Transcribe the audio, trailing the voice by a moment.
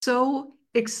So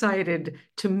excited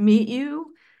to meet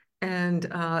you and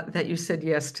that you said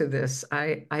yes to this.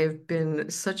 I have been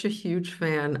such a huge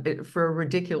fan for a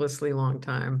ridiculously long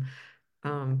time.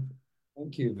 Um,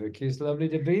 Thank you, Vicky. It's lovely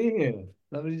to be here.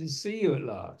 Lovely to see you at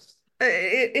last.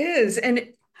 it is,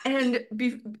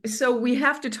 so we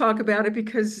have to talk about it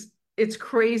because it's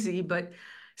crazy. But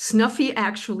Snuffy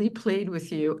actually played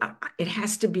with you. It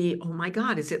has to be. Oh my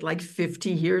God, is it like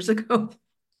 50 years ago?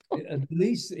 At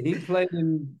least he played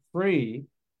in Free.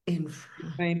 In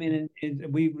He came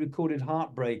we recorded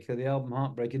Heartbreaker, the album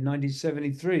Heartbreak in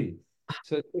 1973.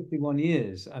 So it's 51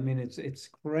 years. I mean, it's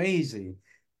crazy.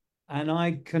 And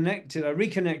I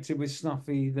reconnected with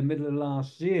Snuffy the middle of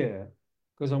last year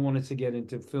because I wanted to get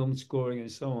into film scoring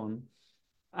and so on.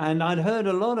 And I'd heard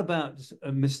a lot about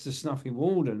Mr. Snuffy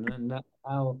Walden and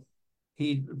how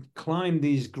he climbed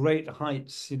these great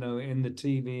heights, in the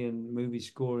TV and movie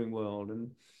scoring world.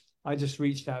 And I just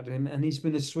reached out to him, and he's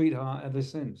been a sweetheart ever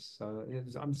since. So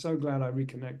I'm so glad I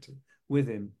reconnected with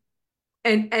him.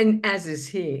 and as is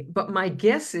he. But my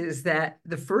guess is that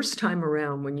the first time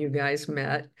around when you guys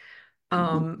met,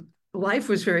 life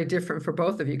was very different for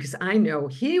both of you because I know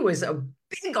he was a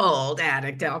big old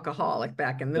addict alcoholic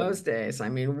back in Yeah. those days. I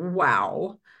mean,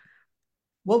 wow.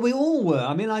 Well, we all were.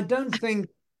 I mean, I don't think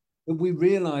that we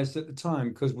realized at the time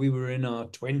because we were in our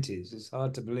 20s. It's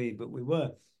hard to believe, but we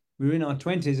were. We were in our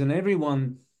 20s and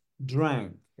everyone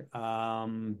drank.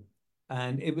 Um,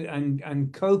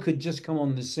 and Coke had just come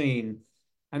on the scene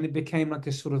and it became like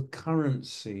a sort of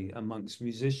currency amongst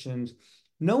musicians.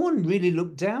 No one really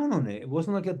looked down on it. It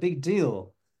wasn't like a big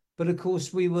deal. But of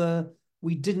course we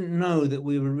didn't know that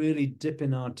we were really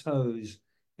dipping our toes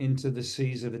into the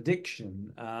seas of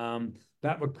addiction.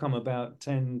 That would come about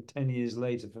ten years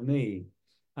later for me.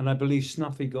 And I believe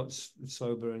Snuffy got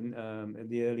sober in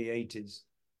the early 80s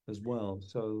as well.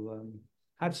 So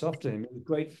hats off to him. It was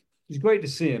great. It was great to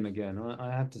see him again,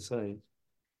 I have to say.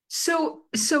 So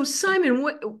Simon,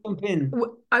 Jump in.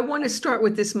 I want to start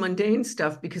with this mundane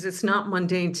stuff because it's not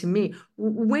mundane to me.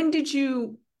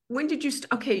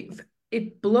 Okay,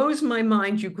 it blows my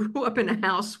mind you grew up in a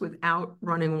house without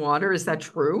running water. Is that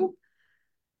true?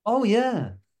 Oh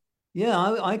yeah. Yeah,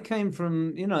 I came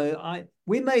from, I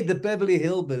we made the Beverly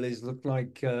Hillbillies look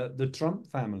like the Trump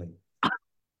family.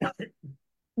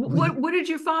 We What did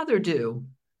your father do?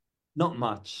 Not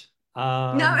much.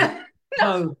 No.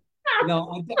 No,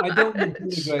 no, I don't want to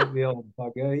denigrate the old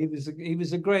bugger. He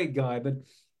was a great guy, but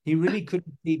he really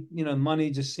couldn't keep, money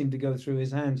just seemed to go through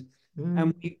his hands.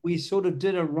 And Mm, we sort of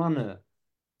did a runner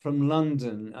from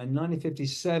London. In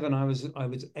 1957, I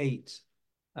was 8.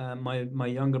 My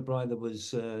younger brother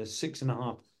was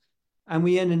 6.5. And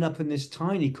we ended up in this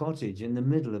tiny cottage in the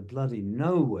middle of bloody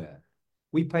nowhere.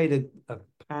 We paid a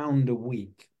pound a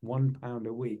week, £1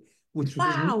 a week, which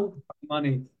was not wow.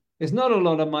 money. It's not a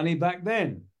lot of money back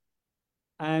then.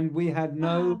 And we had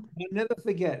Wow. I'll never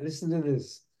forget, listen to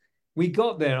this. We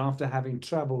got there after having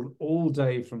traveled all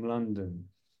day from London.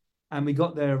 And we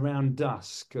got there around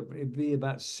dusk. It'd be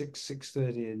about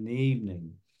 6:30 in the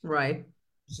evening. Right.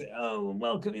 Say, oh,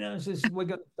 welcome, we're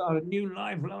going to start a new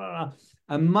life, blah, blah, blah.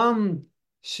 And mum,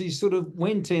 she sort of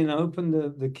went in, opened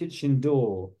the kitchen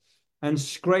door and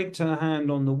scraped her hand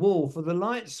on the wall for the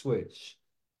light switch.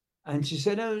 And she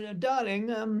said, oh, darling,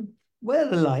 where are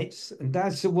the lights? And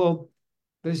Dad said, well,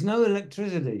 there's no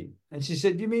electricity. And she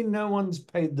said, you mean no one's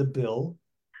paid the bill?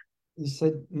 He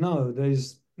said, no,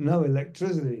 there's no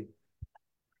electricity.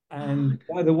 Oh, And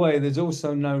by the way, there's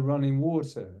also no running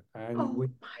water. And oh we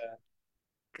my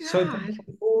So for God.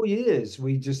 4 years,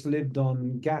 we just lived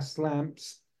on gas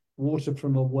lamps, water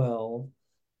from a well,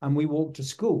 and we walked to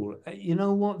school. You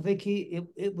know what, Vicky?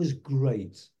 It was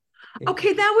great. It,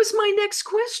 Okay, that was my next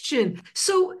question.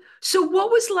 So what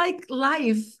was like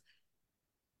life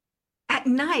at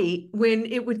night when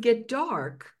it would get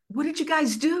dark? What did you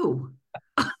guys do?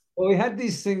 well, we had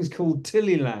these things called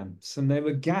tilly lamps, and they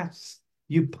were gas.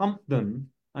 You pumped them,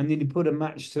 and then you put a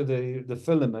match to the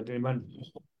filament, and it went,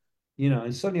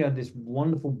 and suddenly you had this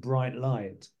wonderful bright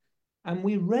light. And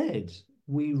we read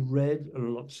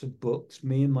lots of books,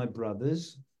 me and my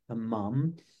brothers and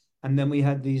mum. And then we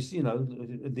had these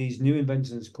new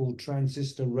inventions called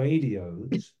transistor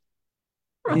radios.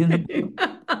 You know,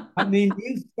 Right. I mean,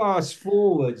 you fast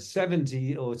forward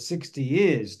 70 or 60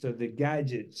 years to the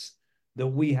gadgets that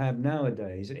we have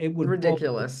nowadays, it would boggle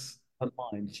Ridiculous. her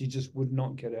mind. She just would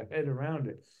not get her head around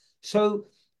it. So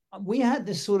we had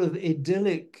this sort of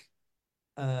idyllic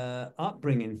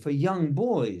upbringing for young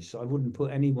boys. I wouldn't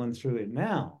put anyone through it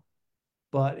now,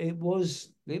 but it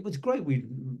was great.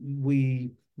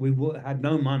 We had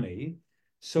no money.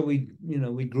 So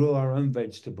we grew our own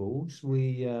vegetables.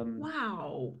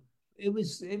 Wow. It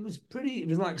was pretty. It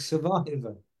was like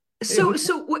Survivor. It So, was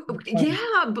so fun.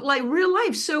 yeah, but like real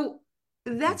life. So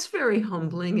that's very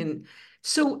humbling. And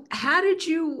so, how did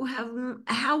you have,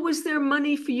 how was there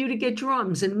money for you to get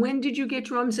drums? And when did you get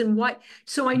drums and why?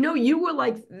 So, I know you were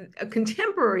like a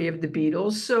contemporary of the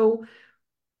Beatles. So,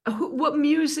 what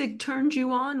music turned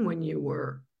you on when you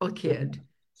were a kid?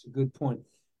 It's a good point.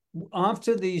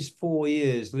 After these 4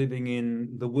 years living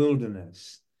in the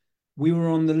wilderness, we were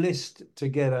on the list to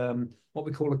get what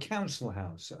we call a council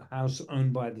house, a house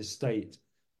owned by the state,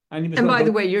 and it was And like by a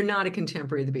the way, you're not a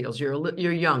contemporary of the Beatles.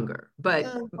 You're younger, but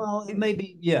well,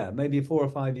 maybe yeah, maybe 4 or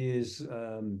 5 years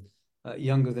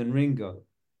younger than Ringo.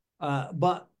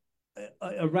 But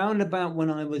around about when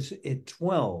I was at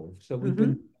 12, so we've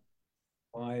been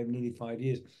Mhm. nearly 5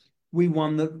 years, we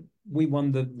won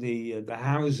the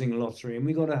housing lottery, and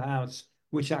we got a house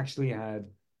which actually had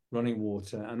running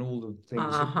water and all the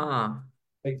things that Uh-huh.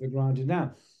 take for granted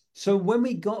now. So when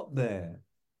we got there,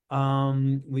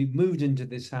 we moved into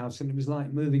this house, and it was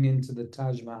like moving into the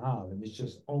Taj Mahal. It was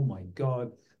just, oh my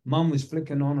God. Mum was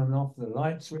flicking on and off the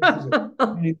light switches and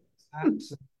turning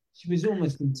taps. She was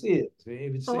almost in tears.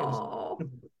 It was Oh.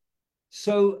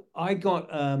 so I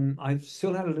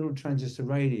still had a little transistor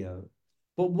radio.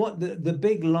 But what the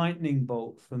big lightning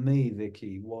bolt for me,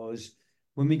 Vicky, was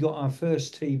when we got our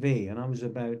first TV, and I was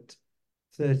about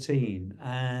 13.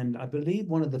 And I believe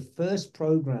one of the first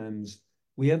programs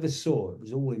we ever saw, it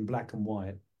was all in black and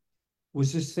white,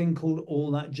 was this thing called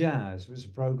All That Jazz. It was a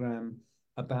program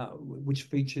about which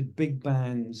featured big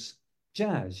bands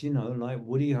jazz, like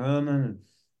Woody Herman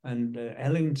and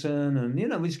Ellington, and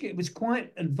it was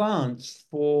quite advanced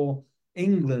for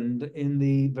England in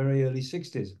the very early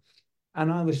 60s. And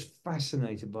I was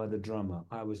fascinated by the drummer.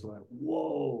 I was like,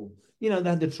 whoa. They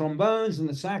had the trombones and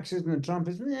the saxes and the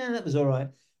trumpets. Yeah, that was all right.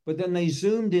 But then they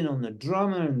zoomed in on the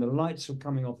drummer, and the lights were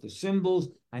coming off the cymbals,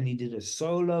 and he did a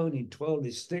solo and he twirled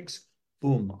his sticks.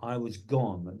 Boom, I was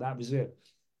gone. And that was it.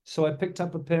 So I picked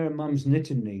up a pair of mum's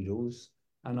knitting needles,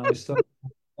 and I started to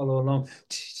follow along,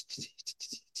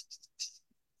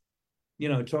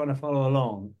 trying to follow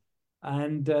along.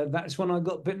 And that's when I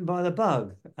got bitten by the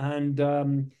bug.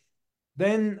 And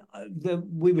then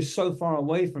we were so far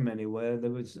away from anywhere.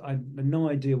 I had no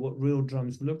idea what real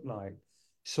drums looked like.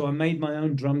 So I made my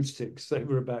own drumsticks. They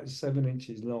were about 7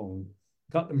 inches long,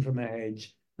 cut them from a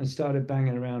hedge, and started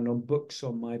banging around on books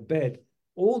on my bed,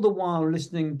 all the while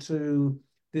listening to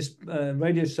this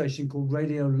radio station called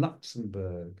Radio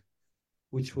Luxembourg,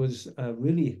 which was a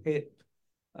really hip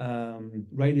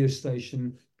radio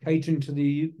station catering to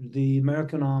the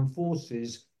American Armed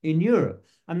Forces in Europe.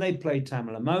 And they played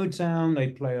Tamla Motown, they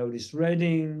play Otis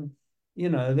Redding,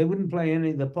 they wouldn't play any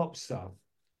of the pop stuff.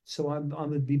 So I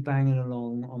would be banging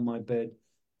along on my bed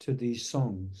to these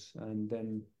songs. And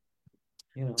then,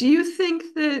 you know, Do you think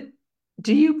that,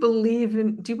 do you believe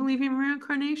in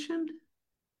reincarnation?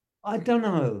 I don't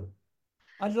know.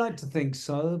 I'd like to think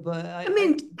so, but I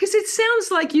mean, because it sounds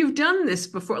like you've done this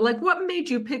before. Like, what made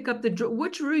you pick up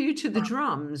what drew you to the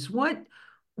drums? Why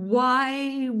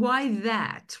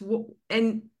that?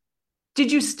 And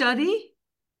did you study?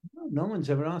 no one's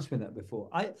ever asked me that before.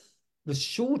 The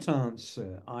short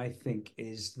answer, I think,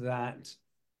 is that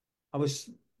I was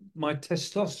my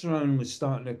testosterone was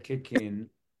starting to kick in,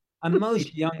 and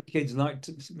most young kids like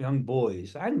young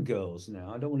boys and girls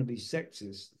now. I don't want to be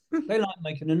sexist. They like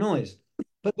making a noise,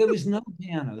 but there was no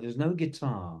piano, there's no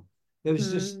guitar. There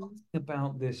was just Hmm. something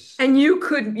about this. And you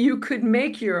could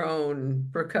make your own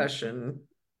percussion.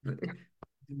 I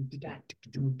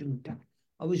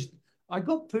was I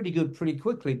got pretty good pretty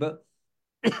quickly, but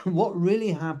what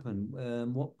really happened,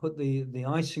 what put the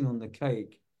icing on the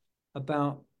cake,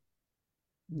 about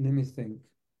let me think.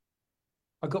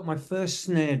 I got my first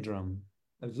snare drum.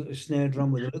 It was a snare drum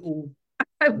I with a,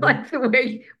 like the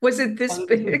way, was it this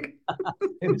big?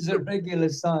 it was a regular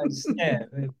size snare,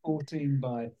 14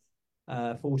 by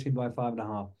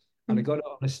 5.5. And I got it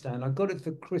on a stand. I got it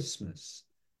for Christmas,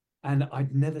 and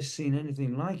I'd never seen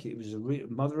anything like it. It was a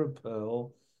mother of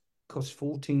pearl, cost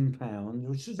 £14,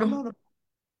 which is a Oh, lot of.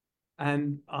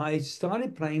 And I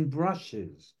started playing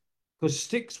brushes because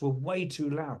sticks were way too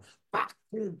loud.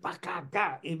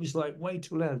 It was like way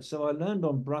too loud. So I learned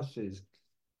on brushes,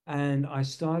 and I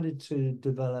started to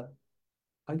develop.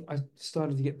 I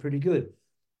started to get pretty good.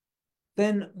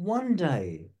 Then one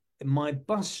day, my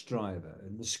bus driver,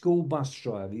 the school bus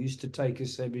driver, used to take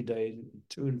us every day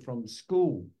to and from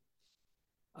school.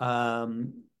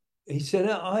 Um, he said,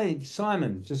 "Hi,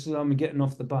 Simon," just as I'm getting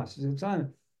off the bus. He said,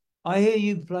 "Simon, I hear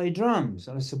you play drums."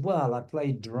 And I said, "Well, I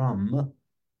play drum.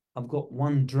 I've got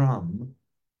one drum."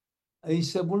 He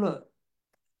said, well, look,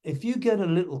 if you get a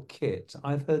little kit,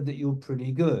 I've heard that you're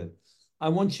pretty good. I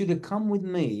want you to come with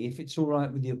me if it's all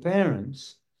right with your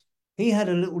parents. He had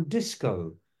a little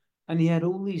disco and he had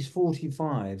all these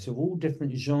 45s of all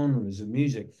different genres of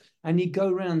music. And he'd go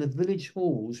around the village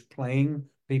halls playing,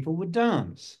 people would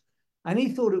dance. And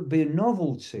he thought it would be a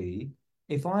novelty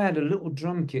if I had a little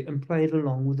drum kit and played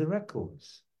along with the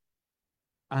records.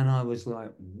 And I was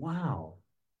like, wow.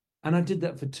 And I did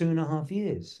that for 2.5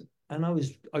 years. And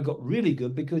I got really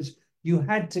good because you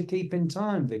had to keep in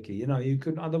time, Vicky. You know, you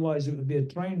couldn't, otherwise it would be a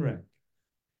train wreck.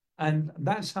 And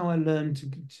that's how I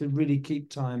learned to really keep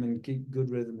time and keep good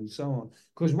rhythm and so on.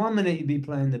 Because one minute you'd be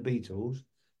playing the Beatles,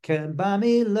 Can't Buy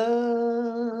Me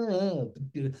Love.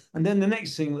 And then the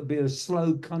next thing would be a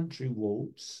slow country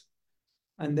waltz.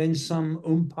 And then some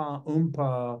oompa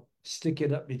oompa, stick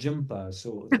it up your jumper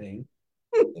sort of thing.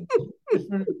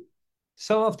 Different.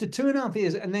 So after 2.5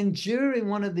 years, and then during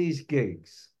one of these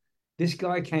gigs, this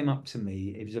guy came up to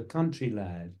me. He was a country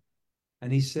lad,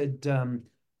 and he said,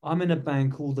 "I'm in a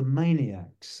band called the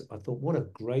Maniacs." I thought, what a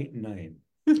great name!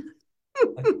 A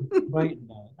great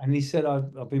name. And he said,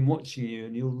 "I've been watching you,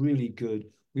 and you're really good.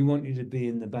 We want you to be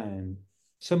in the band."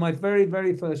 So my very,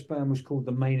 very first band was called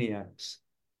the Maniacs,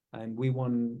 and we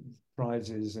won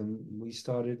prizes, and we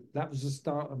started. That was the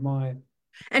start of my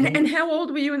And how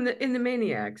old were you in the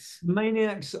Maniacs?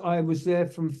 Maniacs. I was there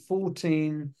from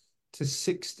 14 to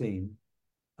 16.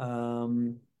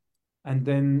 Um, and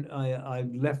then I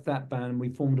left that band and we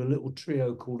formed a little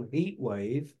trio called Heat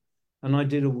Wave, and I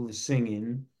did all the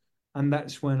singing. And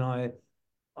that's when I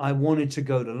wanted to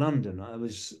go to London. I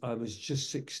was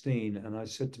just 16 and I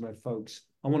said to my folks,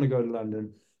 I want to go to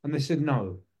London. And they said,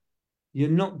 no, you're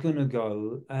not going to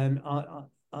go. And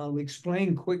I'll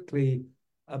explain quickly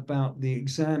about the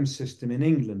exam system in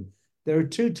England. There are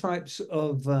two types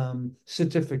of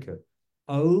certificate: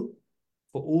 O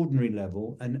for ordinary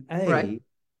level and Right. A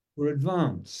for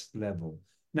advanced level.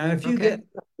 Now, if you get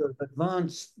Okay.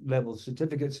 advanced level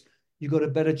certificates, you've got a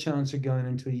better chance of going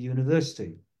into a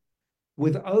university.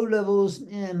 With O levels,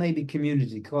 yeah, maybe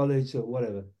community college or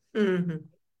whatever, Hmm.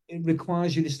 it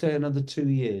requires you to stay another 2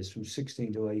 years from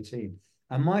 16 to 18.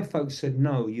 And my folks said,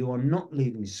 no, you are not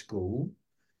leaving school,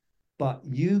 but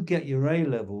you get your A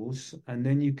levels, and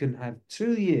then you can have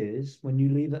 2 years when you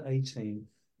leave at 18.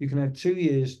 You can have 2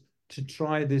 years to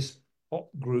try this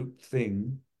hop group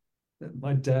thing that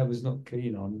my dad was not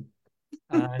keen on.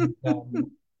 And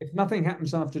if nothing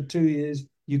happens after 2 years,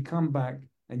 you come back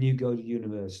and you go to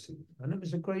university. And it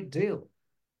was a great deal.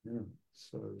 Yeah.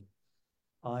 So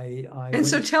I And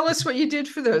so went tell us what you did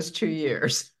for those 2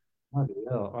 years. bloody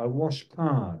hell, I washed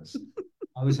cars.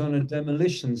 I was on a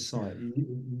demolition site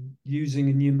using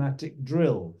a pneumatic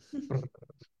drill.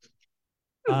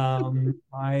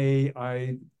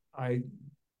 I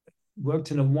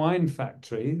worked in a wine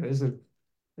factory. There's a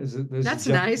That's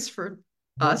joke. nice for Worked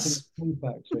in a us. wine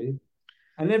factory.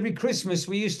 And every Christmas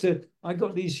I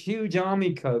got these huge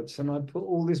army coats and I put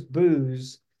all this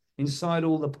booze inside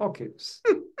all the pockets,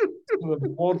 sort of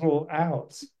waddle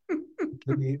out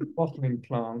to the bottling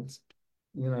plant,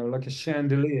 like a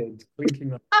chandelier,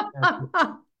 clinking like a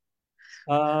chandelier.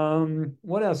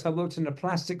 What else? I worked in a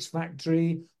plastics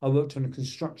factory. I worked on a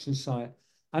construction site.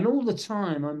 And all the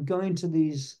time I'm going to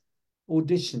these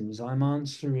auditions, I'm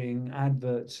answering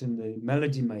adverts in the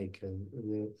Melody Maker,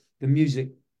 the music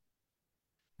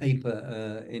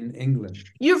paper in England.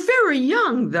 You're very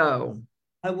young, though.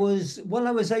 I was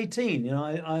 18,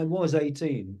 I was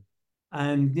 18.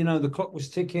 And the clock was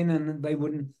ticking and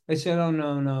they said, oh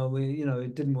no, no,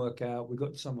 it didn't work out. We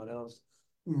got someone else.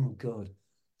 Oh God.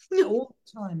 All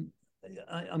the time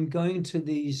I'm going to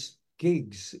these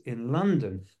gigs in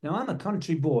London. Now I'm a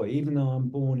country boy, even though I'm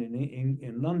born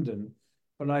in London,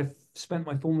 but I've spent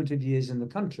my formative years in the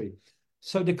country.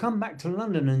 So to come back to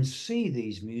London and see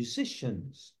these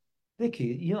musicians,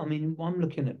 Vicky, I mean, I'm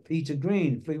looking at Peter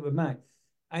Green, Fleetwood Mac,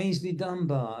 Ainsley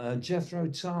Dunbar, Jethro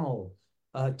Tull,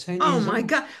 10 Oh years my old.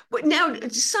 God. But now,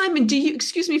 Simon,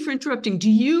 excuse me for interrupting, do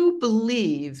you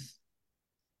believe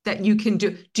that you can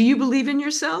do you believe in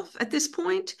yourself at this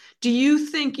point? Do you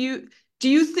think you're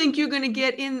going to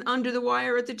get in under the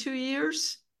wire at the 2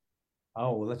 years?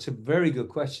 Oh, well, that's a very good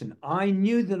question. I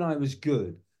knew that I was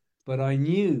good, but I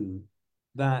knew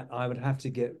that I would have to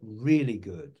get really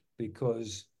good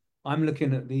because I'm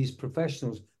looking at these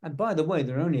professionals. And by the way,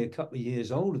 they're only a couple of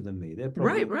years older than me. They're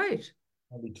probably Right, all right.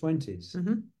 early 20s.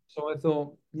 Hmm. So I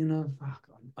thought, fuck,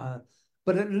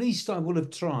 but at least I would have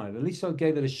tried. At least I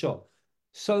gave it a shot.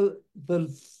 So the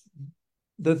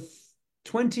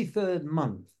 23rd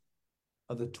month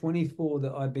of the 24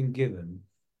 that I've been given,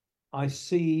 I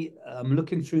see, I'm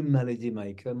looking through Melody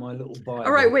Maker, my little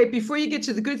All right, Bible. wait, before you get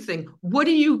to the good thing, what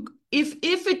do you, if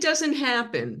it doesn't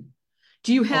happen,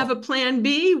 do you have Oh, a plan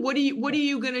B? What are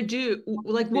you gonna do?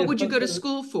 Like, be what a would you go to photo,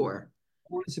 school for?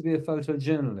 I wanted to be a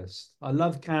photojournalist. I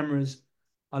love cameras,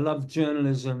 I love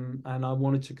journalism, and I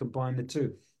wanted to combine the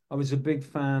two. I was a big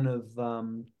fan of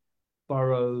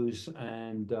Burroughs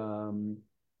and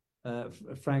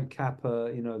Frank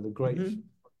Capra, you know, the great Mhm.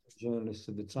 journalists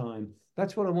of the time.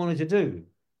 That's what I wanted to do.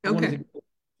 I wanted to Okay. go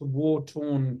to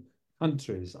war-torn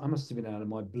countries. I must have been out of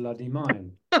my bloody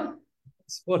mind.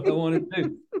 That's what I wanted to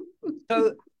do.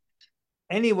 So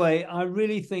anyway, I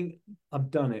really think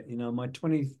I've done it. You know, my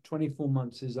 24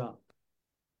 months is up.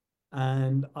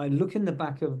 And I look in the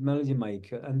back of Melody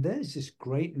Maker, and there's this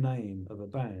great name of a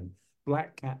band,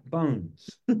 Black Cat Bones.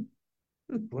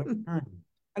 Great name.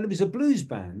 And it was a blues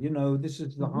band. You know, this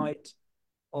is the Mhm. height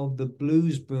of the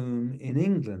blues boom in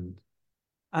England.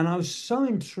 And I was so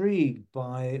intrigued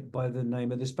by the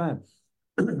name of this band.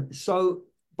 So,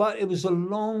 but it was a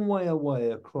long way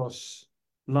away across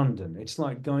London. It's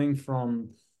like going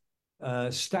from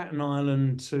Staten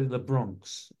Island to the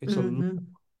Bronx. It's Mhm.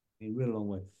 a real long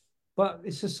way. But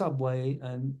it's a subway,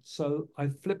 and so I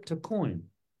flipped a coin.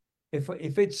 If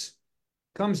it's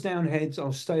comes down heads,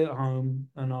 I'll stay at home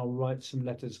and I'll write some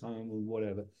letters home or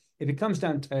whatever. If it comes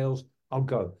down tails, I'll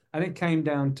go. And it came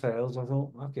down tails. I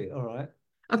thought, okay, all right.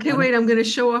 Okay, And wait, I'm going to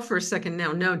show off for a second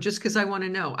now. No, just because I want to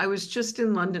know. I was just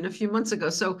in London a few months ago.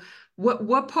 So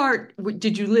what part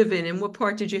did you live in and what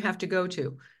part did you have to go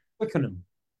to? Twickenham.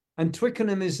 And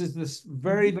Twickenham is this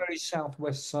very, Mhm. very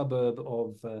southwest suburb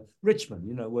of Richmond,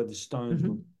 you know, where the Stones were.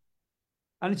 Mhm.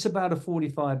 And it's about a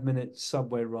 45-minute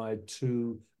subway ride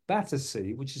to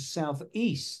Battersea, which is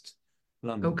southeast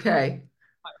London, Okay.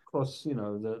 across, you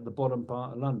know, the bottom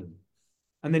part of London.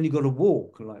 And then you got to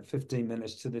walk like 15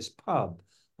 minutes to this pub.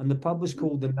 And the pub was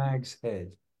called the Nag's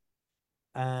Head.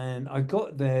 And I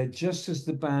got there just as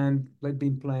the band, they'd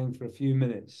been playing for a few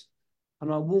minutes.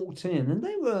 And I walked in and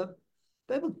they were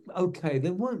okay.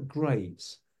 They weren't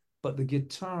great, but the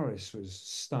guitarist was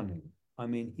stunning. I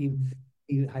mean,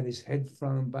 he had his head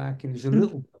thrown back and he was a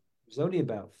little, he was only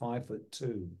about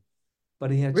 5'2",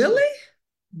 but he had Really?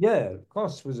 yeah,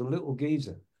 Koss was a little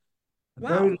geezer.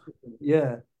 Wow. Very,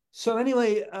 yeah. So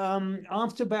anyway,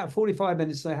 after about 45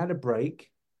 minutes, they had a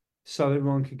break so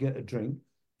everyone could get a drink.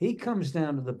 He comes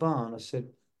down to the bar and I said,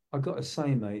 I got to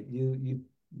say, mate, you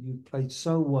played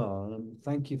so well and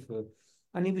thank you for,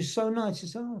 and he was so nice. He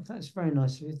said, oh, that's very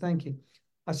nice of you. Thank you.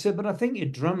 I said, but I think your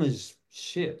drummer's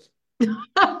shit.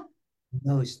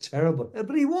 No, it's terrible.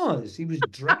 But he was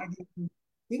dragging,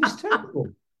 he was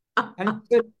terrible. And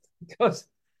he said, because,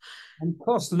 and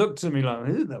Koss looked at me like,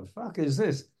 who the fuck is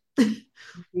this?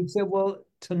 He said, well,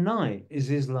 tonight is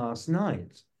his last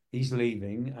night. He's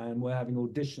leaving and we're having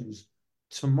auditions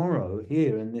tomorrow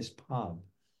here in this pub.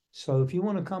 So if you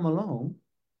want to come along,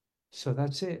 so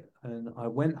that's it. And I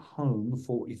went home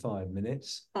 45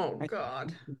 minutes. Oh And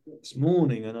God. this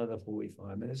morning, another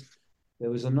 45 minutes. There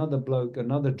was another bloke,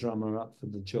 another drummer up for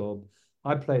the job.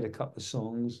 I played a couple of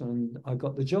songs and I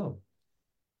got the job.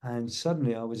 And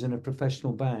suddenly I was in a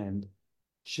professional band,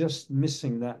 just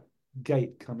missing that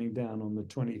gate coming down on the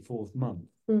 24th month.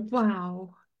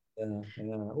 Wow. Yeah,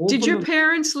 yeah. All Did from your the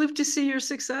parents live to see your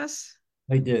success?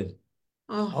 they did.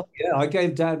 Oh, Oh yeah, I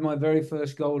gave Dad my very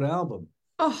first gold album.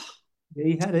 oh,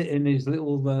 He had it in his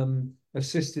little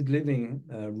assisted living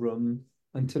room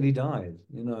until he died.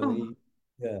 You know,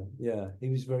 oh. yeah, he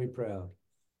was very proud.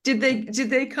 Did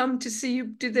they come to see you?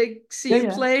 Did they see Yeah, you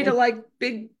yeah. play to like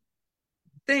big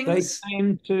They things?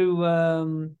 came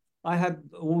to I had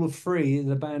all of Free,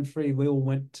 the band Free. We all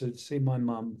went to see my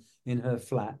mum in her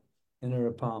flat, in her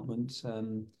apartment.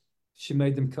 She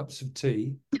made them cups of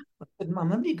tea. I said,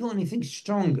 Mum, have you got anything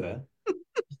stronger?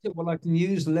 She said, well, I can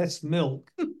use less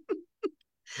milk.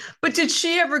 But did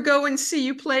she ever go and see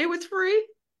you play with Free?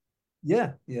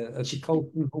 Yeah, yeah, at the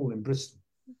Colton Hall in Bristol.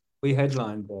 We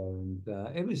headlined there,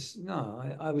 and it was no,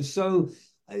 I was so.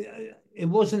 It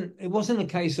wasn't a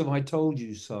case of I told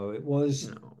you so. It was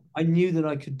No. I knew that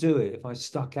I could do it if I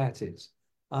stuck at it.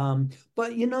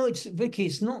 But you know, it's Vicky.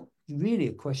 It's not really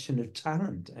a question of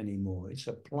talent anymore. It's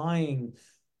applying.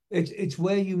 It's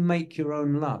where you make your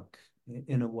own luck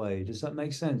in a way. Does that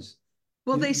make sense?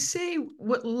 Well, they You, say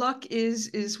what luck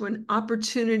is when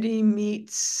opportunity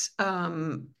meets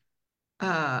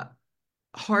uh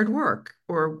hard work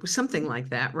or something like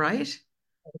that, right?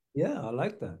 yeah, I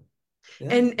like that.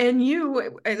 Yeah. And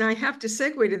you, and I have to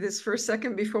segue to this for a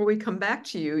second before we come back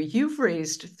to you. You've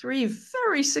raised three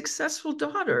very successful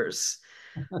daughters.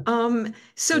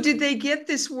 So Yeah. did they get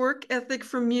this work ethic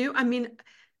from you? I mean,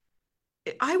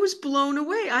 I was blown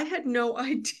away. I had no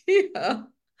idea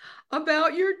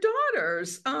about your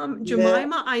daughters. Yeah.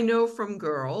 Jemima, I know from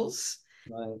Girls,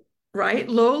 Right. right?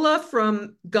 Lola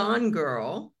from Gone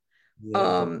Girl. Yeah.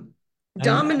 Um, And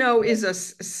Domino is a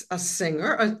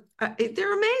singer.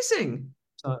 They're amazing.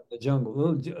 Mozart in the Jungle.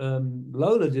 Well,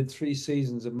 Lola did 3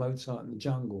 seasons of Mozart in the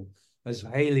Jungle as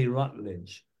Haley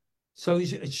Rutledge. So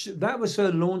that was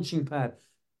her launching pad.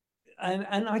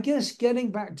 And I guess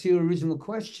getting back to your original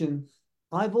question,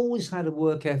 I've always had a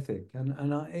work ethic,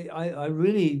 and I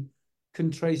really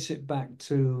can trace it back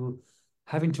to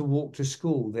having to walk to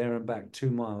school there and back 2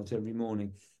 miles every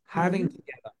morning, having to Mhm.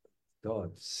 get up,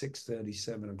 God, 6:30,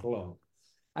 7 o'clock.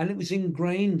 And it was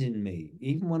ingrained in me,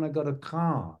 even when I got a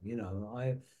car,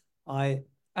 I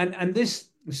and this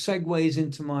segues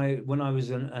into my when I was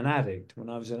an addict, when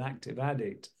I was an active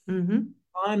addict, Mhm.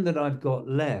 time that I've got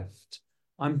left,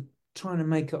 I'm trying to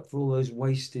make up for all those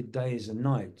wasted days and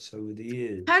nights over the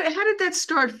years. How did that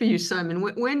start for you, Simon?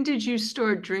 When did you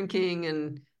start drinking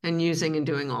and using and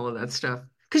doing all of that stuff?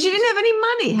 Because you didn't have any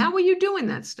money. How were you doing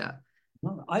that stuff?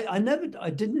 No, I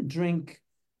didn't drink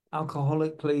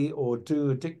alcoholically or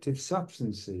do addictive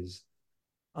substances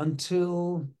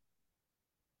until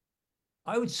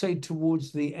I would say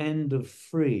towards the end of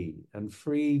Free, and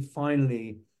Free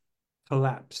finally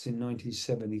collapsed in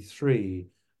 1973.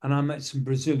 And I met some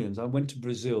Brazilians. I went to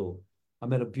Brazil. I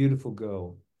met a beautiful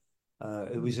girl.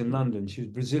 It was in London. She was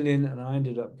Brazilian, and I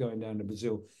ended up going down to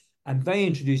Brazil. And they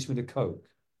introduced me to Coke.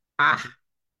 Ah.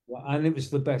 And it was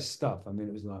the best stuff. I mean,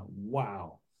 it was like,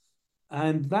 wow.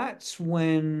 And that's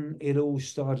when it all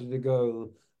started to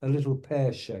go a little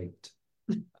pear-shaped.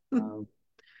 Um,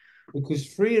 because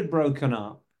Free had broken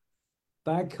up.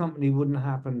 Bad Company wouldn't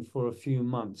happen for a few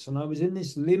months. And I was in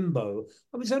this limbo.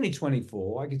 I was only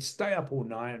 24. I could stay up all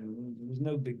night and it was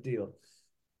no big deal.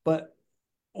 But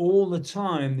all the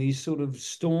time, these sort of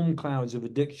storm clouds of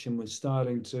addiction were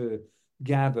starting to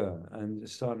gather and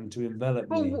starting to envelop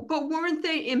me. But weren't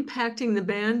they impacting the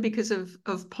band because of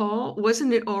Paul?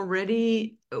 Wasn't it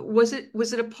already, was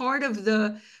it a part of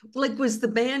was the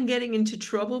band getting into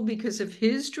trouble because of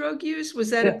his drug use?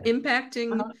 Was Yeah. that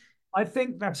impacting? I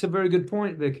think that's a very good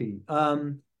point, Vicky.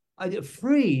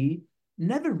 Free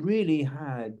never really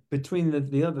had between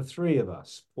the other three of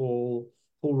us, Paul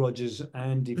Rogers,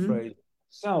 Andy Mm-hmm. Fraser,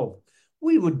 myself.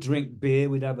 We would drink beer.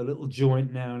 We'd have a little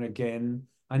joint now and again.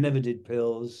 I never did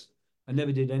pills. I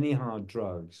never did any hard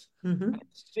drugs. Mm-hmm.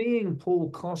 Seeing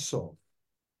Paul Kossoff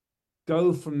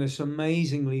go from this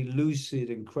amazingly lucid,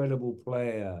 incredible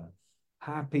player,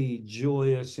 happy,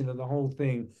 joyous, the whole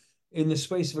thing, in the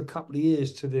space of a couple of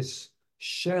years to this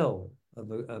shell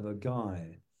of a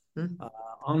guy, uh,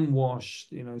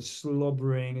 unwashed,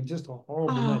 slobbering, and just a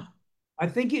horrible mess. Oh. I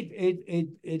think it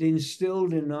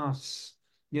instilled in us,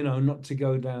 not to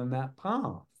go down that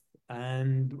path,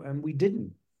 and we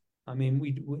didn't. I mean,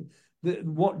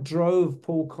 what drove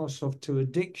Paul Kossoff to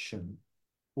addiction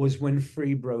was when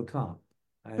Free broke up,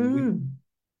 and we Mm.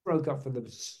 broke up for the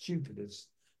stupidest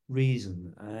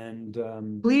reason. And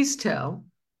Please tell.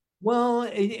 well,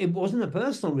 it wasn't a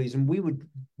personal reason. We were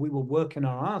working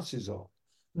our asses off.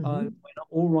 Mm-hmm. When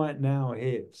All Right Now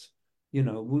hit, we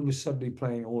were suddenly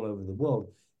playing all over the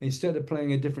world. Instead of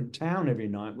playing a different town every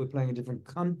night, we're playing a different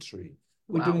country.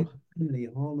 We're doing Wow. Germany,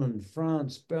 Holland,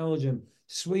 France, Belgium,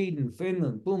 Sweden,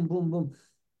 Finland, boom, boom, boom.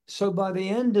 So by the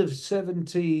end of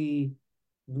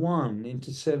 71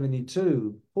 into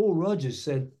 72, Paul Rogers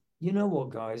said, you know what,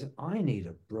 guys, I need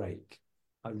a break.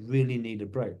 I really need a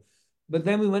break. But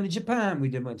then we went to Japan. We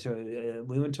went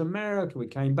to America. We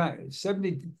came back.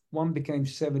 71 became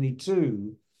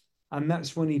 72, and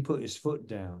that's when he put his foot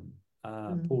down,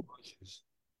 Paul Mm. Rogers.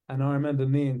 And I remember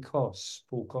me and Paul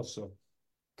Kossoff,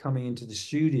 coming into the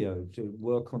studio to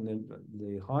work on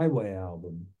the Highway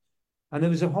album, and there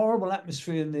was a horrible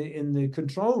atmosphere in the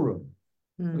control room.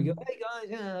 We go, Mm. hey guys,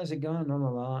 yeah, how's it going? La, la,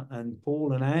 la. And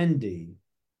Paul and Andy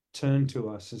turned to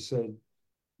us and said,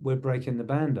 we're breaking the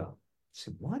band up. I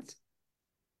said, what?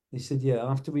 He said, yeah,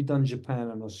 after we've done Japan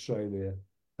and Australia,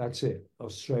 that's it.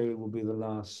 Australia will be the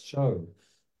last show.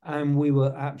 And we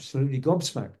were absolutely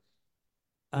gobsmacked.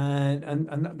 And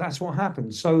that's what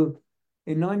happened. So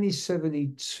in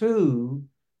 1972,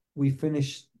 we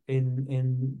finished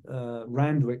in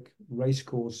Randwick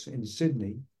Racecourse in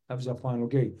Sydney. That was our final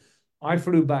gig. I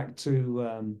flew back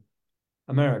to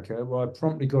America, where I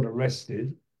promptly got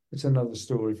arrested. It's another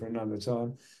story for another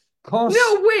time. Costs,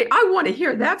 No, wait, I want to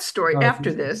hear that story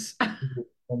after this.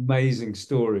 amazing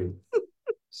story.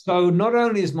 So not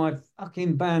only is my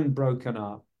fucking band broken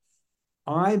up,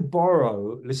 I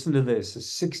borrow, listen to this, a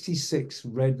 66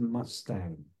 red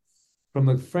Mustang. from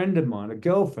a friend of mine, a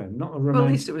girlfriend, not a Well,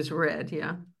 at least romantic. it was red,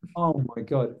 yeah. Oh my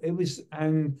God. It was,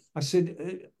 and I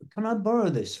said, can I borrow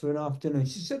this for an afternoon?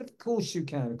 She said, of course you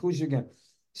can. Of course you can.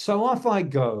 So off I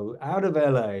go out of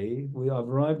LA. I've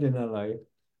arrived in LA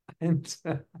and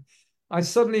I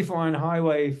suddenly find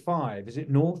Highway 5. Is it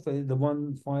north? The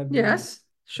one five? Yes,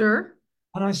 sure.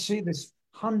 And I see this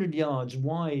 100 yards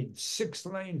wide,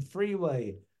 6-lane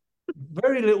freeway,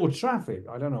 very little traffic.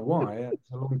 I don't know why. It's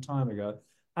a long time ago.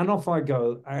 And off I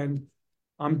go. And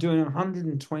I'm doing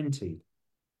 120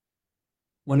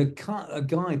 when a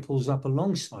guy pulls up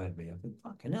alongside me. I think,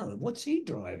 fucking hell, what's he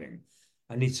driving?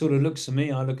 And he sort of looks at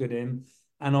me, I look at him,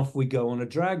 and off we go on a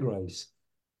drag race.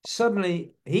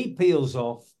 Suddenly he peels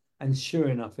off, and sure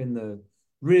enough, in the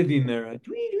rearview mirror,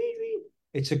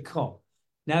 it's a cop.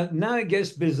 Now it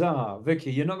gets bizarre,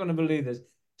 Vicky. You're not going to believe this.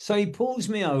 So he pulls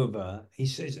me over. He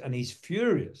says, and he's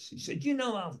furious. He said, "You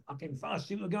know how fucking fast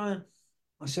you were going?"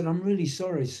 I said, "I'm really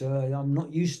sorry, sir. I'm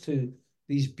not used to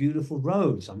these beautiful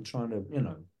roads. I'm trying to,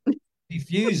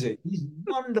 defuse it. These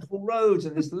wonderful roads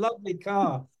and this lovely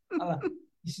car." Uh,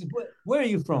 he said, where are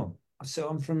you from? I said,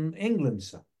 "I'm from England,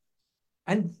 sir."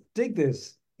 And dig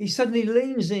this. He suddenly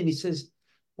leans in. He says,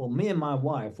 "Well, me and my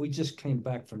wife, we just came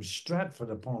back from Stratford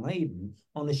upon Avon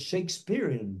on a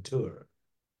Shakespearean tour."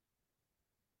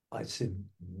 I said,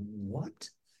 "What?"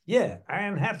 "Yeah,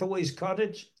 Anne Hathaway's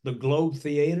Cottage, the Globe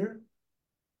Theatre."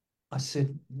 I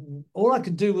said, all I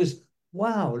could do was,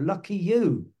 "Wow, lucky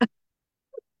you."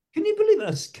 Can you believe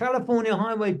it? A California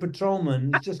Highway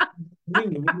Patrolman is just in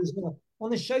England when he was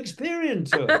on a Shakespearean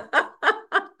tour.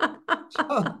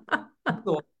 So I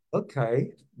thought,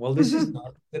 okay, well, this is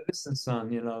not, listen,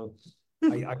 son,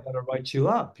 I got to write you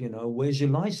up, where's your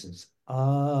license?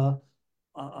 I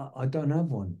don't have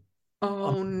one. I'm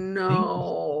Oh English. I've got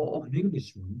no. an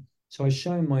English one. So I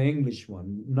show him my English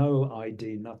one, no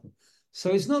ID, nothing.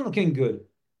 So it's not looking good.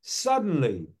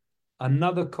 Suddenly,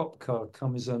 another cop car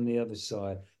comes on the other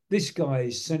side. This guy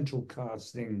is central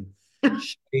casting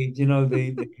shade,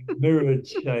 the mirrored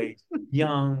shade,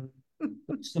 young,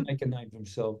 wants to make a name for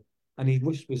himself. And he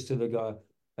whispers to the guy,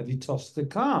 "Have you tossed the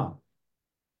car?"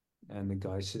 And the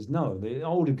guy says, "No." The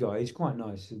older guy, he's quite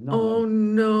nice, says, "No, I Oh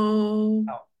haven't." no.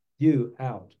 "Out. You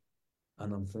out."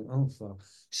 And I'm thinking, oh, fuck.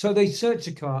 So they search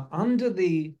the car. Under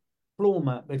the floor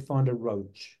mat, they find a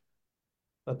roach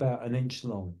about an inch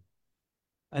long.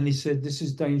 And he said, "This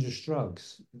is dangerous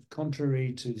drugs,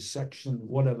 contrary to section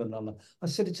whatever. Number." I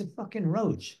said, "It's a fucking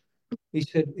roach." He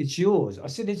said, "It's yours." I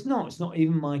said, "It's not. It's not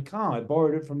even my car. I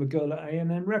borrowed it from a girl at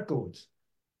A&M Records."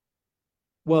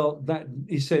 Well, that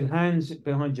he said, "Hands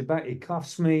behind your back." He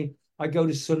cuffs me. I go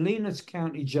to Salinas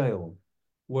County Jail,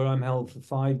 where I'm held for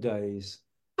 5 days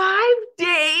 5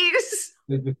 days.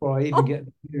 before I even get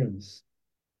the clearance.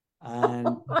 And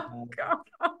Oh my uh, God.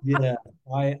 yeah,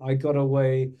 I got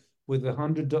away with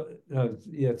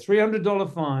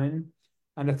 $300 fine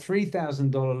and a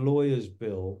 $3,000 lawyer's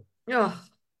bill. Oh,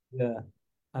 Yeah,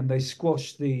 and they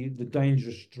squashed the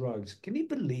dangerous drugs. Can you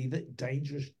believe it?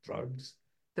 Dangerous drugs.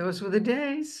 those were the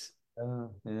days.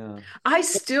 Yeah. I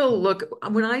still look,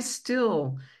 when I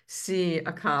still see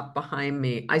a cop behind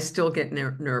me, I still get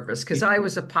nervous because I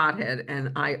was a pothead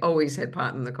and I always had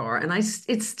pot in the car. And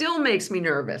it still makes me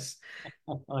nervous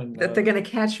I that they're know. going to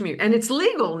catch me. And it's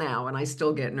legal now, and I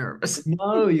still get nervous.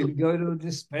 No, you can go to a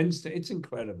dispenser. It's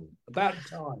incredible. About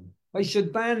time. They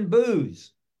should ban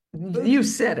booze. You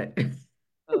Booze. said it.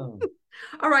 Oh.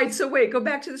 All right, so wait, go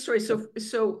back to the story.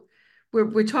 So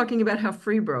we're talking about how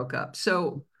Free broke up.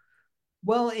 So,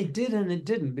 Well, it did and it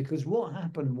didn't because what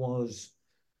happened was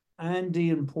Andy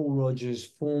and Paul Rogers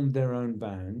formed their own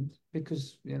band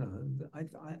because,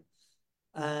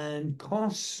 and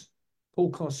Paul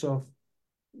Kossoff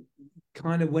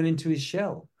kind of went into his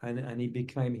shell and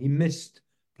he missed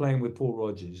playing with Paul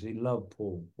Rogers. He loved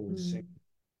Paul sing. mm,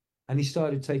 And he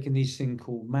started taking these things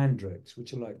called mandrakes,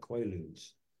 which are like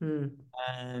quaaludes. mm,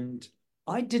 And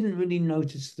I didn't really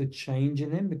notice the change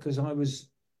in him because I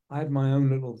had my own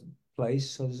little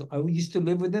place. I used to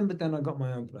live with him, but then I got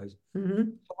my own place.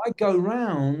 mhm. So I go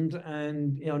round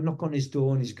and knock on his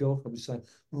door, and his girlfriend would say,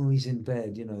 "Oh, he's in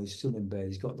bed. He's still in bed.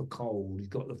 He's got the cold. He's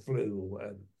got the flu or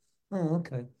whatever." Oh,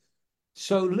 okay.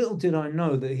 So little did I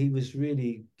know that he was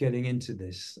really getting into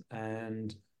this.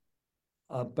 And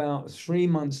about 3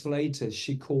 months later,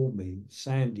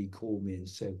 Sandy called me and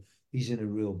said, "He's in a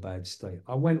real bad state."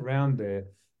 I went round there.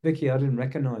 Vicky, I didn't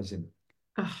recognize him.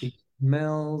 Ugh. He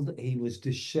smelled, he was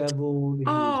disheveled,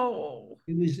 Oh,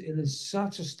 he was in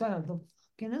such a state. I thought,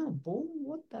 fucking hell, Paul,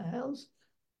 what the hell's.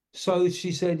 So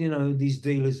she said, these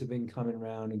dealers have been coming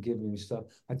around and giving him stuff.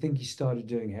 I think he started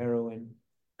doing heroin.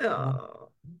 And I,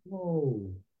 oh.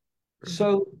 whoa.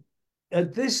 So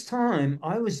at this time,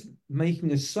 I was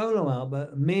making a solo album.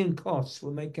 Me and Koss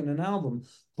were making an album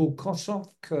called Kossoff,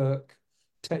 Kirk,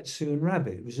 Tetsu and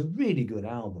Rabbit. It was a really good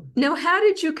album. Now, how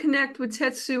did you connect with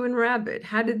Tetsu and Rabbit?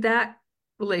 How did that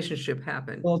relationship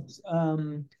happen? Well,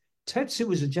 Tetsu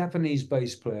was a Japanese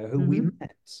bass player who we Hmm.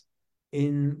 met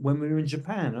in when we were in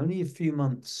Japan, only a few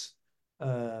months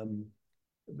um,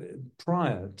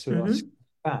 prior to us Hmm.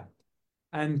 back.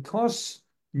 And Koss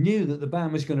knew that the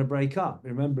band was going to break up.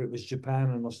 Remember, it was Japan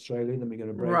and Australia, then we're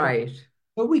going to break up. Right.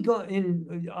 But we got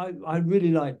in. I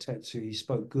really liked Tetsu. He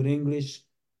spoke good English,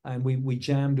 and we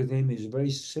jammed with him. He's a very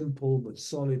simple but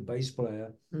solid bass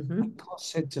player. And Hmm. Koss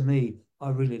said to me, "I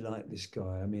really like this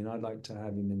guy. I mean, I'd like to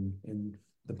have him in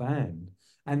the band."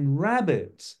 And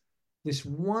Rabbit, this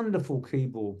wonderful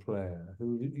keyboard player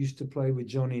who used to play with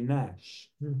Johnny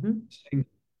Nash, Hmm.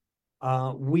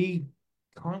 we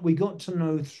we got to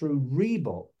know through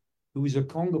Reebok, who was a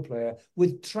conga player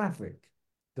with Traffic,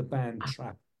 the band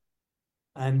Traffic,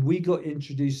 and we got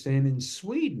introduced to him in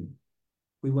Sweden.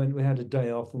 We had a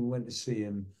day off and we went to see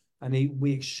him, and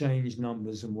we exchanged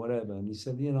numbers and whatever. And he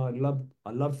said,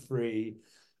 I love Free.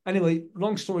 Anyway,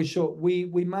 long story short, we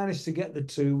managed to get the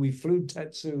two. We flew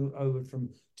Tetsu over from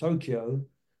Tokyo,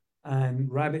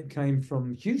 and Rabbit came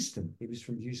from Houston. He was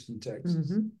from Houston, Texas,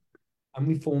 Hmm. and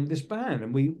we formed this band.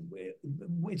 And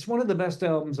it's one of the best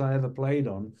albums I ever played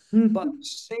on. But Hmm.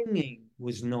 singing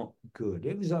was not good.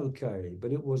 It was okay,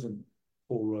 but it wasn't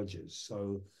Paul Rogers.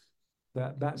 So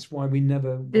that's why we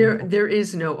never went There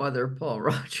is no other Paul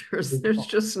Rogers. There's on.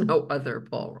 just no other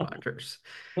Paul Rogers.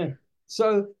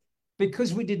 So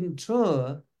because we didn't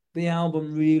tour, the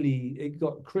album really it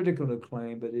got critical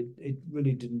acclaim, but it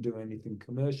really didn't do anything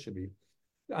commercially.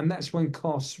 And that's when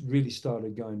costs really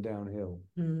started going downhill.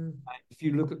 Mm. If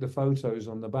you look at the photos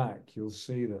on the back, you'll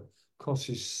see that Koss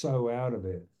is so out of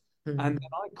it. And then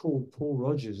Mm. I called Paul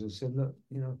Rogers and said, look,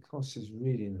 Koss is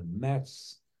really in a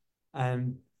mess.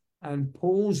 And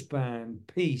Paul's band,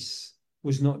 Peace,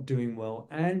 was not doing well.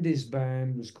 Andy's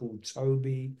band was called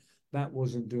Toby. That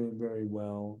wasn't doing very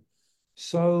well.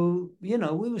 So, we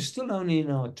were still only in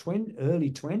our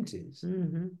early 20s.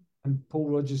 Hmm. And Paul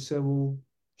Rogers said, well,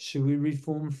 should we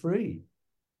reform Free?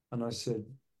 And I said,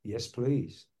 yes,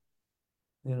 please,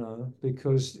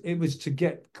 because it was to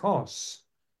get Koss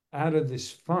out of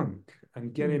this funk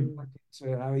and get him back Mm.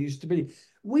 to how he used to be.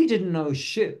 We didn't know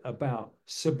shit about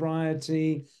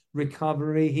sobriety,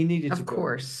 recovery. He needed to Of go to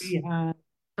course. rehab.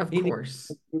 Of He needed course.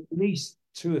 at least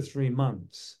 2 or 3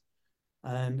 months.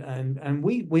 And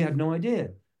we had no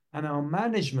idea. And our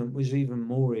management was even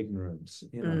more ignorant.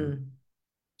 Mm.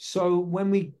 So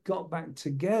when we got back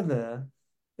together,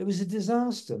 it was a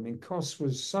disaster. I mean, Koss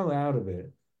was so out of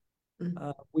it.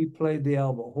 Mm. We played the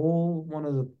Albert Hall, one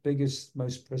of the biggest,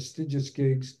 most prestigious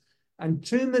gigs. And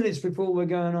 2 minutes before we're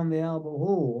going on the Albert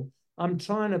Hall, I'm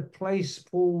trying to place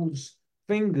Paul's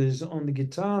fingers on the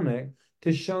guitar neck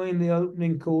to show him the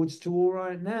opening chords to All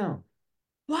Right Now.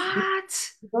 He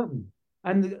What?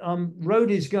 and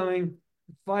roadie's going,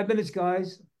 5 minutes,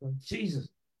 guys. Jesus.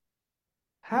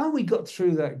 How we got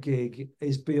through that gig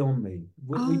is beyond me.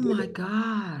 We Oh did my it.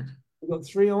 God. We got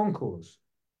three encores.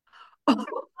 Oh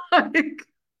my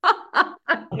God.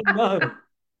 I know.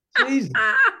 Jesus.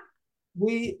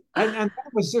 And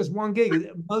that was just one gig.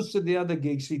 Most of the other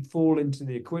gigs, he'd fall into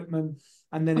the equipment,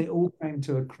 and then it all came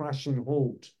to a crashing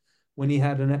halt when he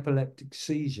had an epileptic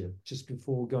seizure just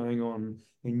before going on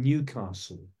in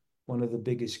Newcastle, one of the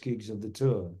biggest gigs of the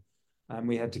tour. And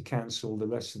we had to cancel the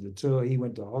rest of the tour. He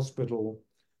went to hospital,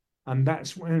 and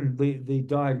that's when the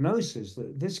diagnosis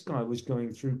that this guy was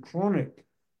going through chronic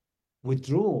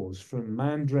withdrawals from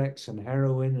Mandrex and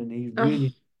heroin, and he Oh,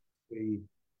 really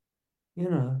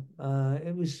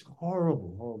it was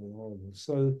horrible, horrible, horrible.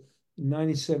 So in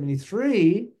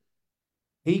 1973,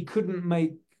 he couldn't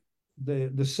make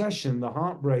the session, the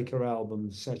Heartbreaker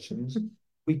album sessions.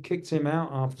 We kicked him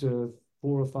out after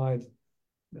 4 or 5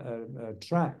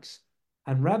 tracks.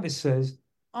 And Rabbit says,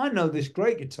 I know this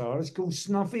great guitarist called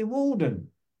Snuffy Walden.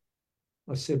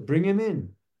 I said, bring him in.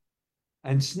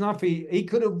 And Snuffy, he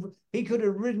could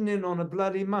have ridden in on a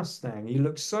bloody Mustang. He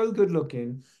looked so good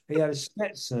looking. He had a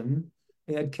Stetson,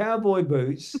 he had cowboy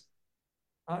boots.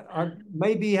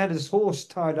 Maybe he had his horse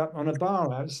tied up on a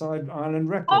bar outside Island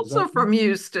Records. also from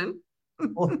Houston.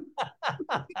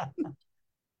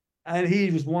 And he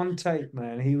was one take,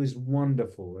 man. He was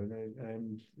wonderful,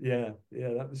 and yeah,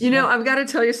 yeah, that was You know, Snuffy. I've got to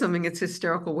tell you something. It's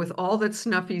hysterical. With all that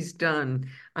Snuffy's done,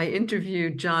 I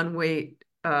interviewed John Waite.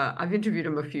 I've interviewed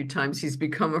him a few times. He's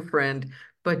become a friend.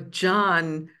 But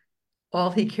John,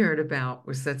 all he cared about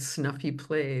was that Snuffy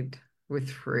played with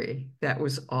Free. That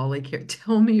was all he cared.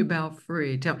 Tell me about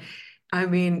Free. I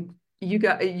mean, you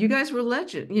guys were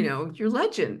legend, you're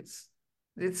legends.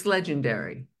 It's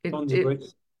legendary. It John's a it great.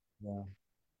 Yeah.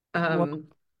 Well, um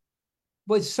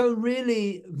but so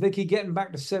really, Vicky, getting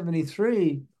back to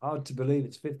 73, hard to believe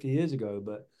it's 50 years ago,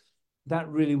 but that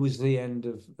really was the end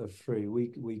of Free.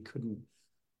 We couldn't,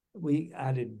 we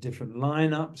added different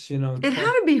lineups, it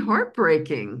had to be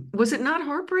heartbreaking. Was it not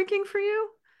heartbreaking for you?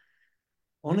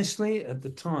 honestly, at the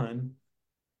time,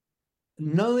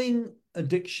 knowing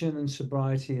addiction and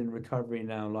sobriety and recovery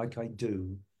now, like I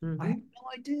do, I had Hmm. no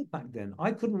idea back then.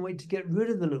 I couldn't wait to get rid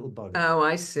of the little bugger. Oh,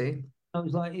 I see. I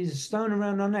was like, he's a stone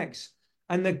around our necks.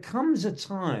 And there comes a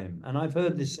time, and I've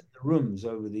heard this Mhm. in the rooms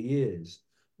over the years,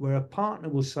 where a partner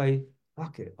will say,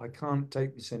 fuck it, I can't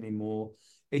take this anymore.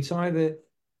 It's either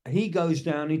he goes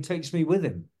down, he takes me with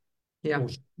him, Yeah. or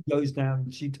she goes down,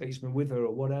 she takes me with her,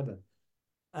 or whatever.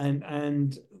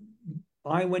 And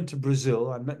I went to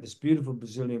Brazil. I met this beautiful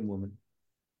Brazilian woman,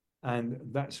 and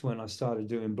that's when I started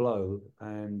doing blow,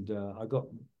 and I got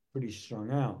pretty strung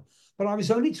out. But I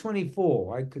was only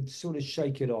 24. I could sort of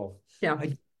shake it off. Yeah. I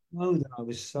didn't know that I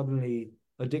was suddenly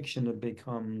addiction had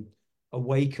become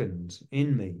awakened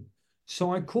in me.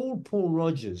 So I called Paul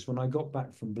Rogers when I got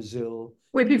back from Brazil.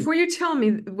 Wait, before you tell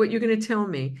me what you're going to tell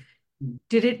me,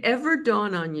 did it ever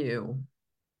dawn on you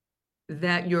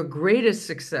that your greatest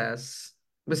success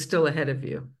was still ahead of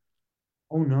you?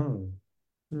 Oh no.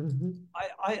 Hmm.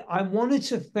 I wanted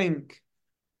to think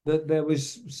that there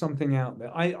was something out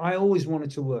there. I always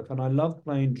wanted to work, and I love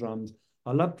playing drums.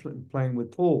 I love playing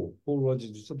with Paul. Paul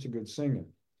Rogers is such a good singer.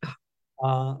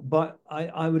 But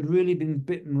I would really been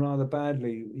bitten rather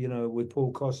badly, with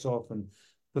Paul Kossoff, and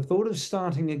the thought of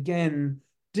starting again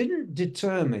didn't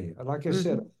deter me. Like I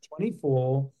said, Hmm.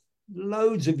 24,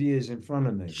 loads of years in front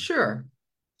of me. Sure.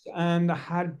 And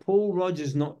had Paul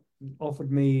Rogers not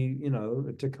offered me,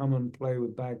 to come and play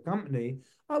with Bad Company,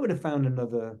 I would have found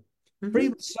another. Free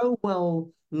Hmm. was so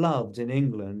well loved in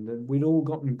England, and we'd all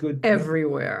gotten good rep.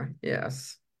 Everywhere.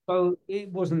 Yes. So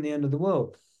it wasn't the end of the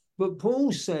world. But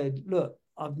Paul said, look,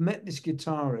 I've met this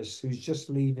guitarist who's just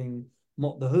leaving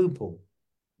Mott the Hoople,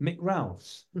 Mick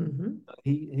Ralphs. Hmm.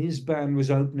 His band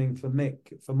was opening for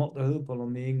Mick for Mott the Hoople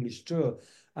on the English tour.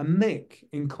 And Mick,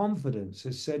 in confidence,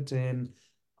 has said to him,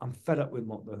 I'm fed up with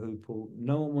Mott the Hoople.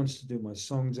 No one wants to do my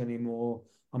songs anymore.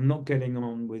 I'm not getting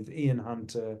on with Ian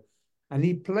Hunter. And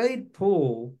he played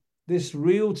Paul this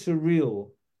reel to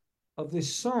reel of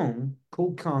this song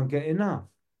called Can't Get Enough.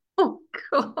 Oh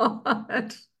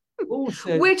God. Paul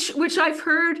said Which I've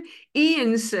heard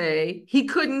Ian say he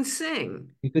couldn't sing.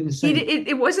 he couldn't He sing it.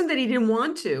 it wasn't that he didn't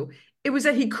want to. It was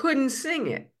that he couldn't sing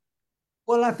it.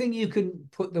 Well, I think you can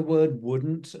put the word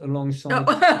wouldn't alongside,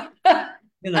 Oh.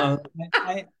 you know,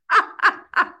 I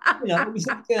it was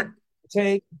like a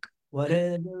take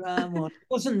whatever I want. It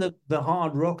wasn't the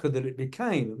hard rocker that it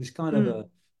became. It was kind of Mm. a,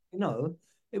 you know,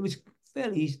 it was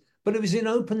fairly, but it was in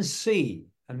open C,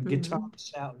 and Mhm.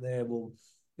 guitarists out there will,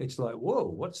 it's like, whoa,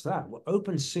 what's that? Well,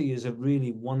 open C is a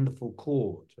really wonderful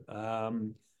chord.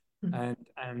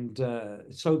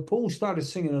 So Paul started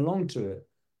singing along to it,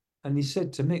 and he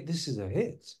said to Mick, "This is a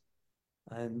hit."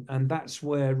 And that's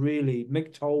where really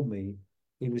Mick told me,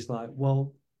 he was like,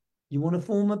 "Well, you want to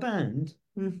form a band?"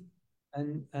 Mm.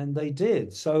 And they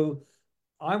did. So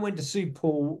I went to see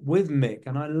Paul with Mick,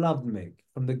 and I loved Mick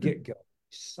from the Mm. get-go.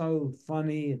 So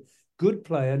funny, good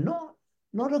player, not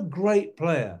a great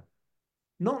player,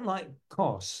 not like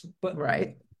Koss, but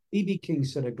Right. B.B. King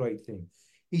said a great thing.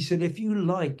 He said, if you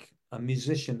like a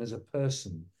musician as a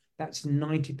person, that's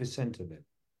 90% of it.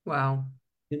 Wow.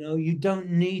 You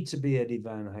don't need to be Eddie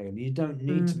Van Halen.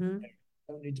 Hmm.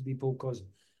 Don't need to be Paul Cosby.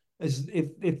 As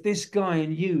if this guy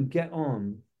and you get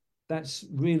on, that's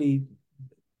really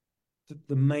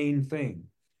the main thing.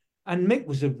 And Mick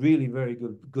was a really very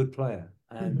good player,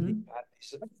 and he Hmm.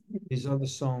 had his other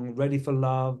song, "Ready for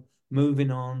Love,"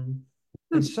 "Moving On,"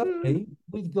 and suddenly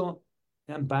we've got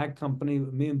and Bad Company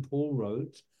that me and Paul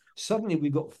wrote. Suddenly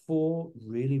we've got four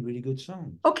really really good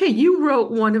songs. Okay, you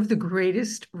wrote one of the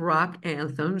greatest rock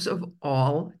anthems of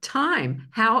all time.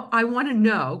 How I want to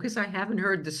know, because I haven't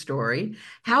heard the story.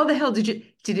 How the hell did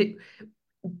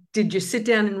you sit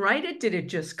down and write it? Did it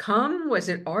just come? Was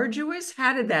it arduous?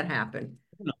 How did that happen?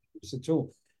 No, at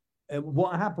all.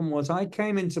 What happened was I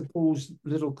came into Paul's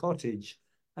little cottage,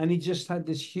 and he just had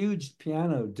this huge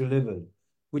piano delivered,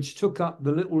 which took up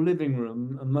the little living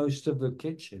room and most of the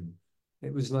kitchen.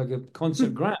 It was like a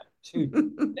concert ground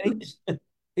too. He was,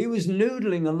 he was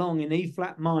noodling along in E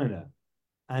flat minor,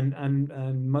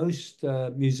 and most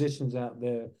musicians out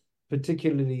there,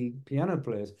 particularly piano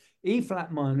players, E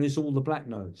flat minor is all the black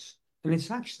notes, and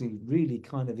it's actually really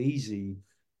kind of easy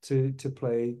to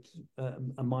play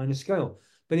a minor scale.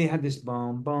 But he had this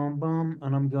bum bum bum,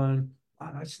 and I'm going, oh,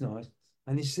 that's nice.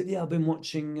 And he said, yeah, I've been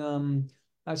watching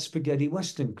that spaghetti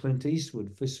western, Clint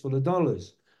Eastwood, Fistful of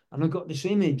Dollars, and I got this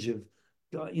image of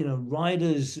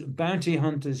riders, bounty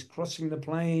hunters crossing the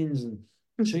plains and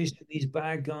chasing these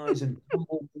bad guys and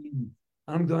tumbleweed.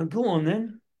 I'm going, go on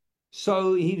then.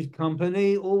 So he was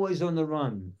company, always on the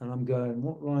run. And I'm going,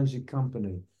 what rhymes with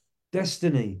company?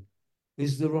 Destiny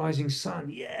is the rising sun.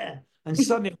 Yeah. And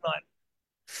suddenly, like,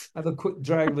 have a quick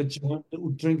drag of a joint, little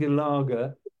drink of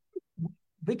lager.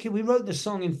 Vicky, we wrote the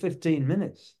song in 15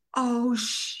 minutes. Oh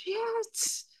shit.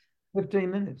 15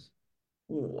 minutes.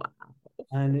 Wow.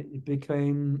 And it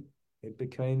became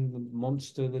the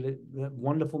monster that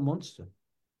wonderful monster.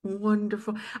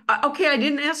 Wonderful. Okay, I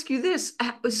didn't ask you this.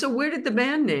 So where did the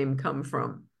band name come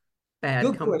from? Bad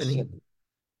Good Company. question.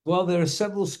 Well, there are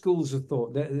several schools of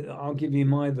thought. I'll give you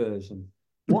my version.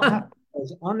 What happened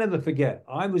was, I'll never forget,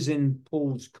 I was in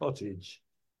Paul's cottage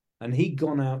and he'd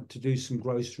gone out to do some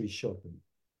grocery shopping.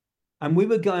 And we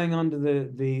were going under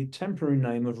the temporary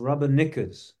name of Rubber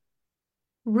Knickers.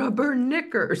 Rubber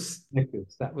Knickers.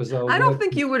 Knickers. That was our I don't word.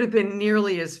 think you would have been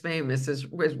nearly as famous as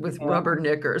with Rubber Uh,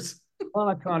 Knickers. well,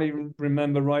 I can't even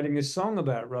remember writing a song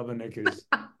about Rubber Knickers.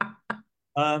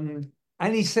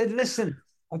 And he said, listen,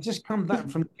 I've just come back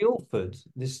from Guildford,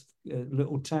 this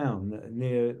little town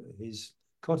near his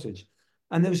cottage.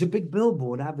 And there was a big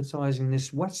billboard advertising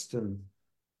this Western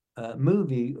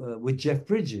movie with Jeff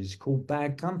Bridges called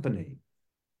Bad Company.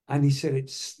 And he said,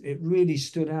 it really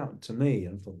stood out to me.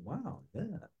 And I thought, wow,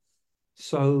 yeah.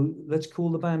 So let's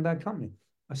call the band Bad Company.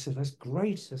 I said, that's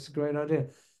great. That's a great idea.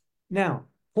 Now,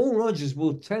 Paul Rogers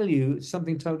will tell you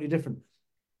something totally different.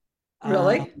 Uh,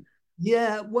 Really?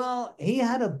 yeah, well, he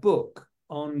had a book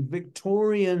on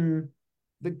Victoriana,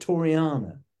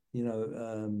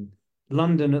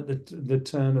 London at the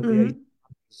turn of the Hmm.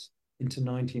 1800s into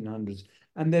 1900s.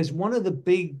 And there's one of the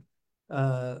big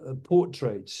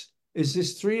portraits is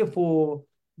this three or four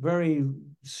very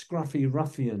scruffy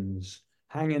ruffians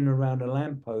hanging around a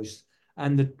lamppost,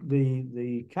 and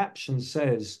the caption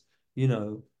says, you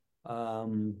know,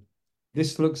 um,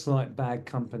 this looks like bad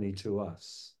company to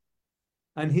us.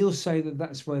 And he'll say that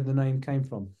that's where the name came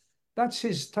from. That's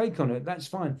his take on it. That's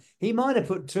fine. He might have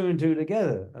put two and two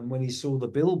together, and when he saw the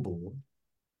billboard,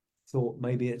 thought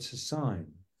maybe it's a sign.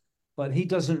 But he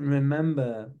doesn't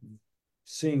remember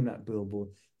seeing that billboard.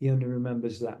 He only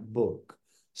remembers that book.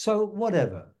 So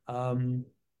whatever.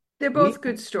 They're We both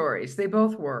good stories. They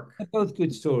both work. They're both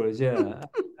good stories, yeah.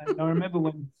 And I remember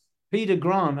when Peter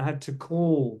Grant had to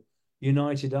call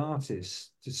United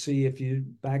Artists to see if you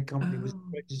Bad Company was Oh.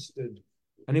 registered,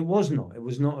 and it was not. It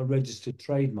was not a registered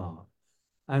trademark.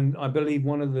 And I believe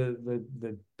one of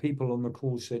the people on the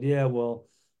call said, "Yeah, well,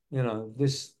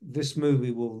 this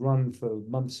movie will run for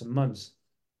months and months.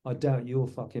 I doubt your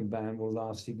fucking band will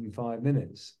last even 5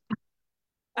 minutes."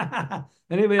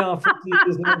 And here we are, 50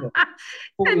 years later,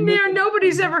 40 And there,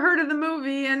 nobody's million. ever heard of the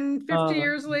movie, and 50 Uh,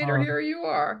 years later, uh, here you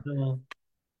are. uh,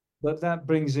 But that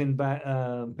brings in back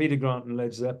Peter Grant and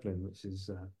Led Zeppelin, which is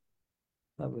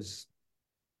that was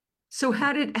So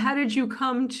how did you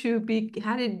come to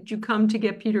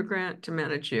get Peter Grant to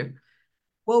manage you?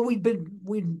 well, we'd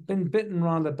been bitten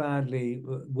rather badly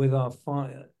with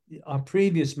our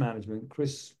previous management,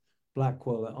 Chris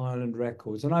Blackwell at Island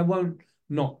Records, and I won't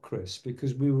knock Chris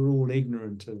because we were all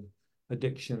ignorant of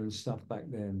addiction and stuff back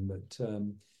then, but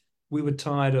we were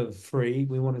tired of Free.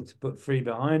 We wanted to put Free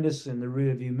behind us in the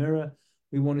rearview mirror.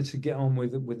 We wanted to get on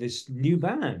with this new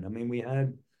band. I mean, we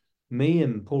had me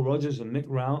and Paul Rogers and Mick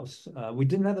Rouse. We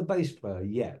didn't have a bass player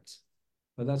yet,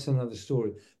 but that's another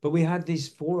story. But we had these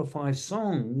 4 or 5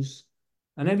 songs,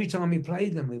 and every time we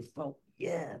played them, we felt,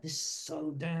 yeah, this is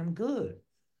so damn good.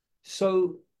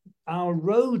 So our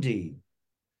roadie,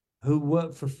 who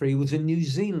worked for Free, was a New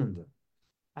Zealander,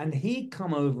 and he'd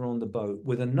come over on the boat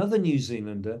with another New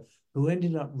Zealander who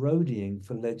ended up roadieing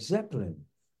for Led Zeppelin,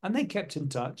 and they kept in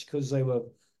touch because they were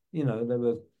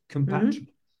Hmm.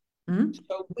 compatriots. Hmm.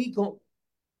 So we got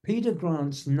Peter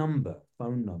Grant's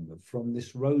phone number, from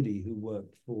this roadie who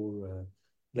worked for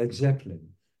Led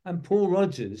Zeppelin. And Paul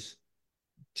Rogers,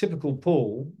 typical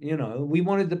Paul, we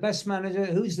wanted the best manager.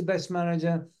 Who's the best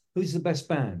manager? Who's the best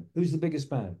band? Who's the biggest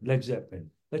band? Led Zeppelin.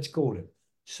 Let's call it.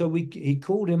 So he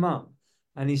called him up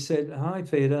and he said, "Hi,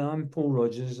 Peter, I'm Paul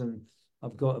Rogers and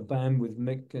I've got a band with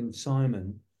Mick and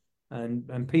Simon."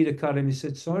 And Peter cut him. He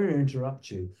said, "Sorry to interrupt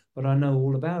you, but I know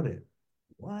all about it."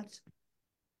 What?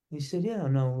 He said, "Yeah, I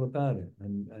know all about it.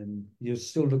 And you're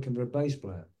still looking for a bass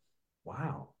player."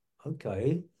 Wow.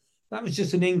 Okay. That was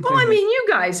just an Well, inkling I of, mean, you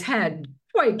guys had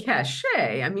quite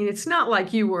cachet. I mean, it's not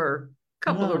like you were.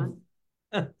 Couple of,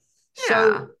 No. So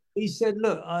yeah. he said,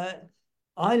 "Look,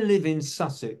 I live in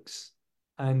Sussex,"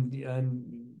 and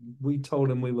we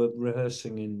told him we were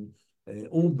rehearsing in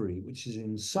Albury, which is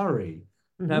in Surrey.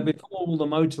 Now, Mhm. before all the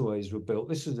motorways were built,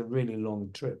 this was a really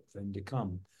long trip for him to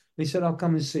come. He said, "I'll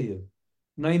come and see you.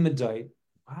 Name a date."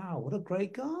 Wow, what a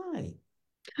great guy!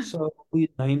 So we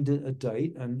named it a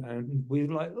date, and we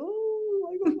were like, "Oh,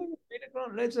 I got to Peter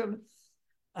Grant. Let's have."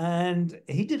 And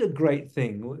he did a great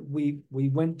thing. We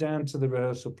went down to the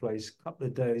rehearsal place a couple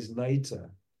of days later,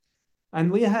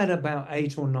 and we had about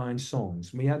 8 or 9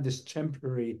 songs. We had this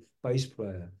temporary bass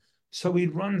player, so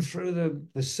we'd run through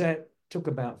the set. Took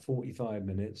about 45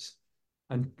 minutes,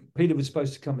 and Peter was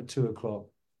supposed to come at 2 o'clock.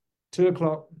 2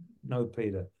 o'clock, no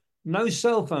Peter. No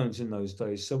cell phones in those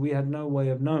days, so we had no way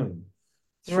of knowing.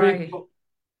 Three Right. o'clock,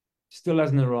 still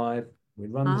hasn't arrived. We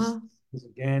run this Uh-huh.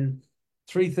 again.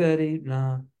 3:30,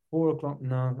 no. 4 o'clock,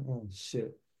 no. Oh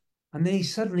shit. And then he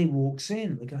suddenly walks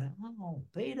in. We go, "Oh,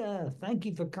 Peter, thank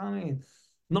you for coming."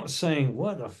 Not saying,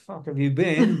 "What the fuck have you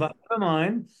been?" But never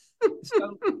mind.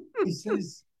 So he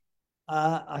says,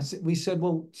 we said,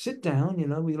 "Well, sit down,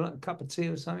 we like a cup of tea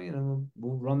or something, and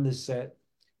we'll run the set."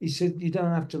 He said, "You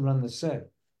don't have to run the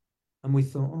set." And we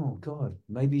thought, "Oh God,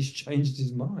 maybe he's changed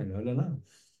his mind. I don't know."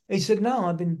 He said, "No,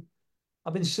 I've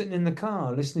been sitting in the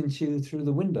car listening to you through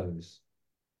the windows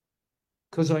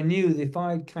because I knew that if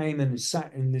I came and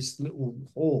sat in this little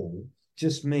hall,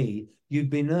 just me, you'd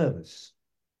be nervous."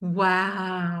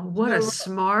 Wow. What So, a right.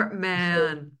 smart So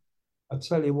man. I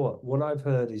tell you what I've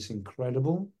heard is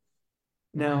incredible.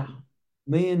 Now, Wow.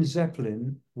 me and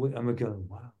Zeppelin, and we're going,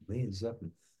 wow, me and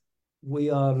Zeppelin.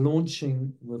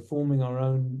 We're forming our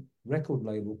own record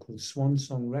label called Swan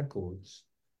Song Records.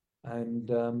 And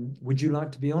would you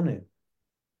like to be on it?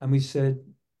 And we said,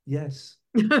 yes,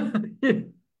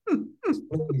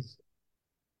 please.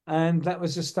 And that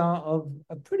was the start of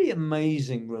a pretty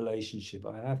amazing relationship,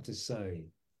 I have to say.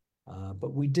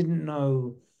 But we didn't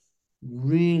know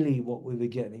really what we were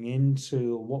getting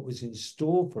into or what was in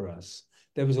store for us.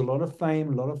 There was a lot of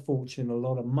fame, a lot of fortune, a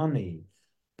lot of money.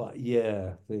 But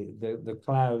yeah, the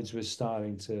clouds were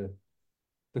starting to,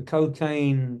 the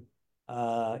cocaine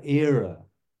era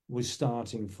was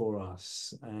starting for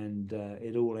us. And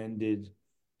it all ended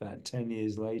about 10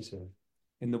 years later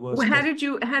in the Well, worst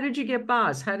possible. how did you get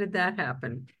Boz? How did that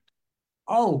happen?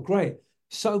 Oh, great.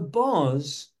 So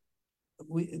Boz,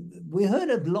 we heard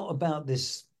a lot about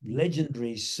this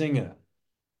legendary singer,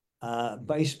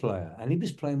 bass player, and he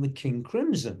was playing with King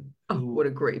Crimson, Oh, who, what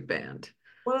a great band.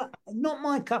 well, not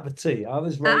my cup of tea. I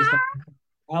was raised on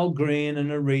Ah! Al Green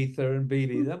and Aretha and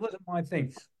Beatles. That wasn't my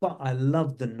thing, but I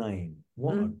loved the name.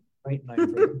 What a Mm. great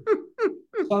name for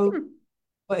it. So,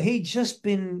 but he'd just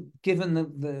been given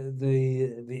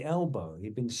the elbow.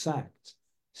 He'd been sacked.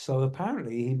 So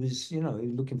apparently he was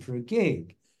looking for a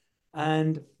gig.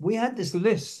 And we had this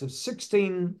list of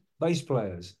 16 bass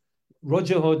players.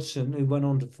 Roger Hodgson, who went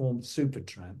on to form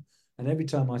Supertramp. And every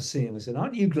time I see him, I said,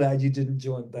 "Aren't you glad you didn't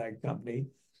join Bad Company?"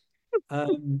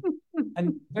 Um,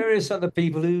 and various other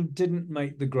people who didn't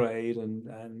make the grade.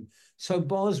 And so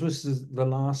Boz was the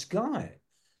last guy. Uh,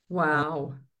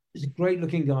 Wow. He's a great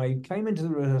looking guy. He came into the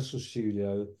rehearsal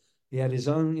studio. He had his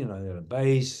own, he had a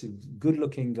bass, good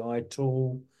looking guy,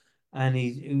 tall. And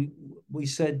we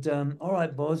said, "All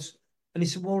right, Boz." And he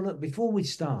said, "Well, look, before we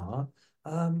start,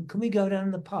 can we go down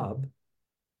to the pub,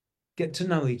 get to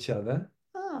know each other?"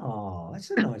 Oh,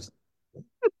 that's a nice.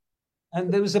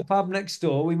 And there was a pub next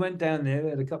door. We went down there, we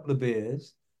had a couple of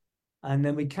beers, and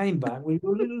then we came back. We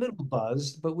were a little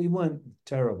buzzed, but we weren't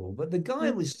terrible. But the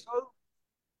guy Mm. was so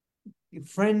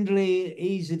friendly,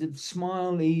 easy to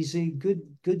smile, easy,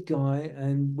 good guy.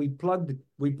 And we plugged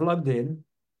in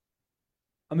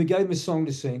and we gave him a song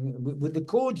to sing with the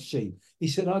chord sheet. He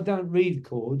said, "I don't read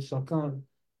chords, I can't,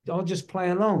 I'll just play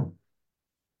along."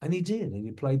 And he did, and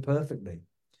he played perfectly.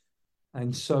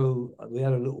 And so we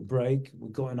had a little break, we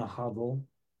got in a huddle,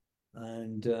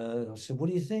 and I said, "What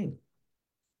do you think?"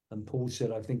 And Paul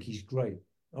said, "I think he's great."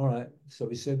 All right. So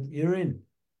he said, "You're in,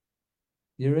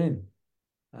 you're in."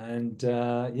 And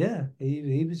yeah,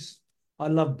 he was. I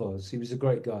love Boz. He was a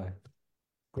great guy.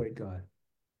 Great guy.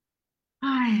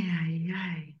 Ay, ay,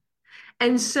 ay.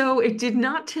 And so it did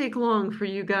not take long for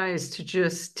you guys to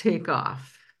just take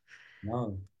off.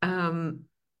 No, Um,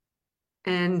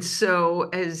 and so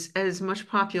as much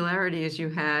popularity as you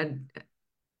had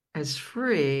as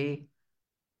Free,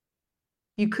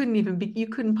 you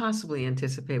couldn't possibly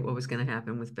anticipate what was going to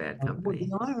happen with Bad well, the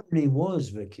Company. irony was,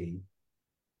 Vicky,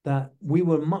 that we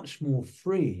were much more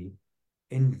free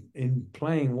in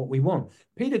playing what we want.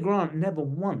 Peter Grant never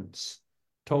once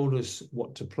told us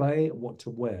what to play, what to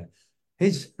wear.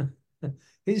 His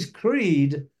His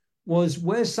creed was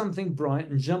wear something bright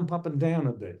and jump up and down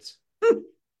a bit.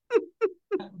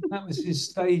 That was his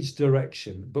stage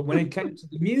direction. But when it came to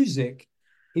the music,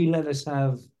 he let us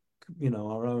have,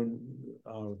 our own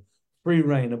our free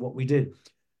reign of what we did.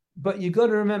 But you got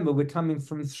to remember, we're coming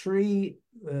from three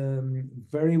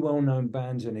very well-known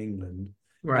bands in England,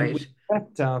 and we Right.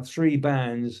 kept our three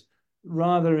bands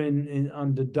rather in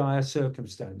under dire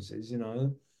circumstances.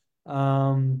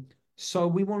 So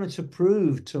we wanted to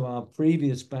prove to our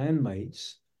previous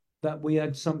bandmates that we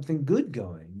had something good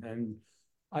going, and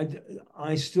I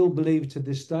I still believe to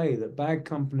this day that Bad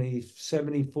Company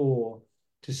 74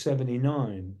 to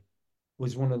 79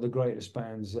 was one of the greatest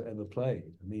bands that ever played.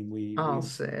 I mean, I'll we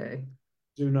say.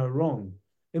 do no wrong.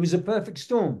 It was a perfect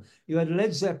storm. You had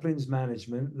Led Zeppelin's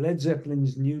management, Led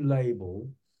Zeppelin's new label,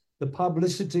 the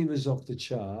publicity was off the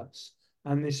charts,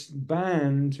 and this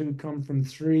band who come from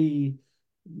three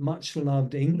much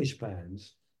loved English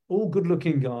bands, all good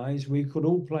looking guys, we could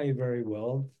all play very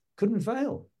well, couldn't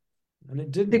fail, and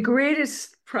it The didn't.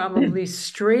 greatest, probably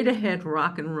straight ahead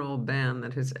rock and roll band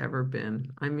that has ever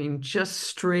been. I mean, just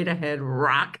straight ahead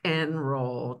rock and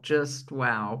roll. Just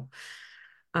wow.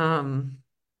 Um,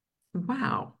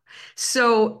 wow.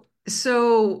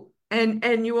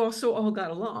 And you also all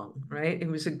got along, right? It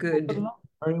was a good.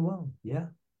 Very well, yeah.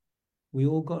 We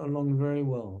all got along very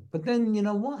well. But then,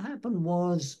 what happened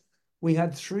was we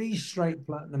had three straight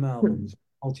platinum albums,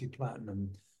 multi-platinum.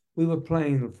 We were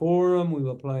playing the Forum, we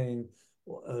were playing,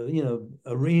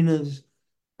 arenas,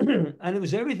 and it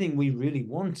was everything we really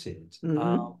wanted.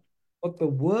 Mhm. But the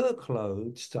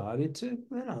workload started to,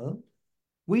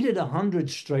 we did 100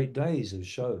 straight days of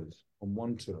shows on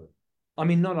one tour. I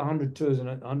mean, not 100 tours and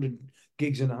 100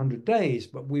 gigs in 100 days,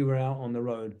 but we were out on the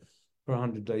road for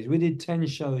 100 days. We did 10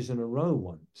 shows in a row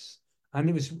once, and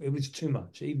it was too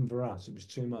much, even for us. It was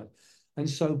too much. And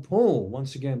so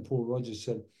once again, Paul Rogers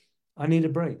said, "I need a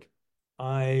break.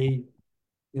 I,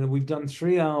 we've done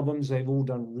three albums. They've all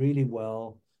done really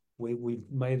well. We've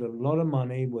made a lot of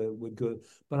money. We're good,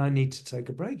 but I need to take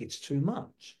a break. It's too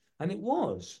much." And it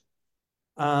was.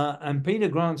 And Peter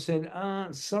Grant said,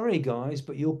 sorry, guys,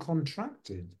 but you're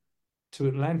contracted to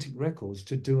Atlantic Records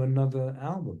to do another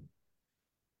album.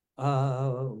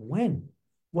 When?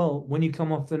 Well, when you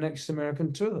come off the next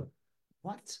American tour.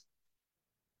 What?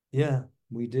 Yeah,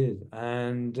 we did.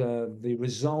 And the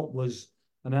result was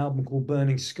an album called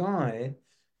Burning Sky.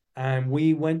 And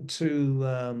we went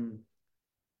to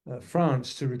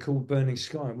France to record Burning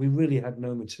Sky. We really had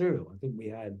no material. I think we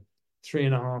had three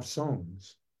and a half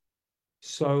songs.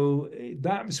 So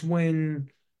that was when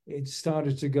it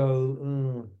started to go,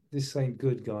 "Oh, this ain't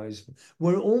good, guys."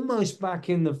 We're almost back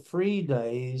in the free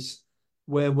days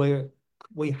where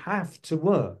we have to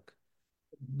work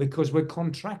because we're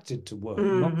contracted to work,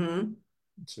 not Hmm.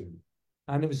 to.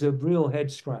 And it was a real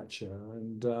head scratcher.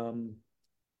 And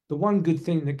the one good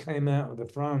thing that came out of the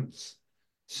France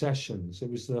sessions,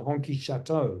 it was the Honky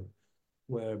Chateau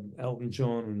where Elton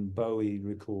John and Bowie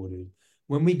recorded.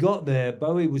 When we got there,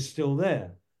 Bowie was still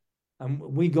there. And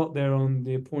we got there on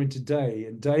the appointed day,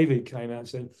 and David came out and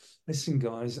said, "Listen,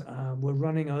 guys, we're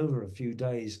running over a few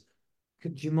days. Do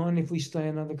you mind if we stay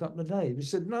another couple of days?" We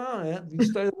said, "No, yeah, you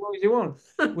stay as long as you want.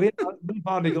 We've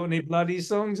hardly got any bloody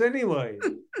songs anyway."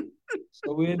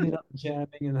 So we ended up jamming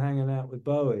and hanging out with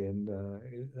Bowie, and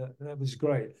that was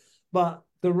great. But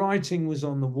the writing was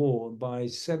on the wall by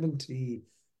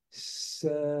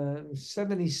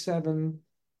 77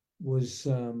 was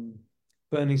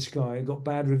Burning Sky. It got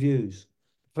bad reviews.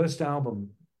 First album,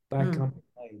 Bad Mm. Company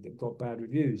made, that got bad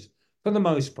reviews for the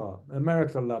most part.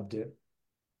 America loved it,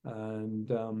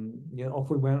 and off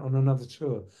we went on another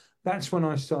tour. That's when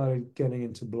I started getting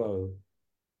into Blow.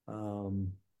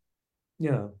 Um,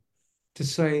 you know, to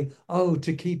say, oh,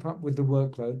 to keep up with the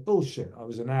workload, bullshit. I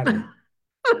was an addict.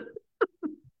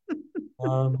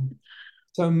 Um,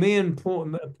 so me and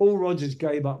Paul Rogers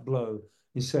gave up Blow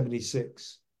in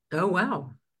 '76. Oh,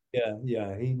 wow. Yeah,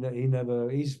 yeah. He never.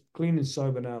 He's clean and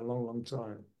sober now, a long, long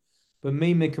time. But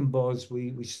me, Mick, and Boz,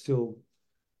 we still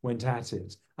went at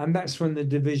it, and that's when the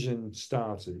division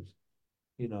started.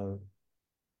 You know,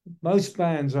 most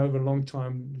bands over a long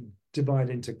time divide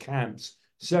into camps.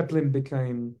 Zeppelin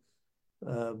became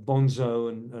Bonzo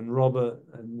and Robert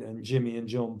and Jimmy and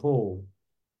John Paul.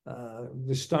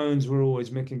 The Stones were always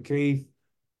Mick and Keith,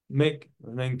 Mick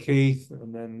and then Keith,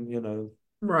 and then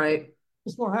Right.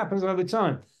 that's what happens over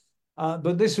time.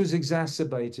 But this was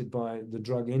exacerbated by the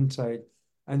drug intake,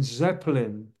 and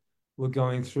Zeppelin were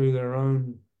going through their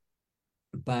own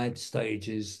bad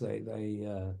stages. They they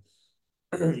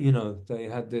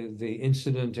had the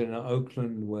incident in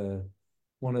Oakland where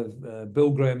one of Bill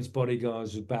Graham's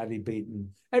bodyguards was badly beaten.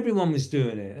 Everyone was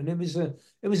doing it, and it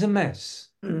was a mess.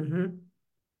 Hmm.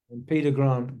 And Peter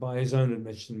Grant, by his own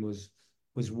admission, was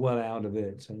well out of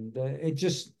it. And it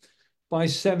just by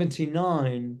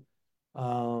 79,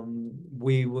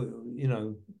 we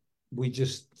were, we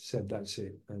just said that's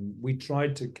it, and we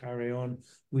tried to carry on.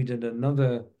 We did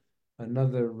another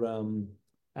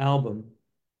album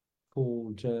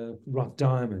called Rough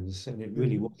Diamonds, and it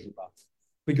really was Hmm. rough.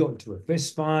 We got into a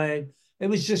fist fight. It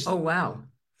was Oh, just wow.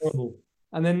 horrible.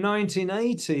 And then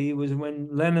 1980 was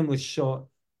when Lennon was shot,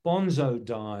 Bonzo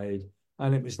died,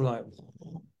 and it was like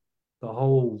the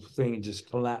whole thing just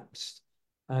collapsed,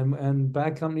 and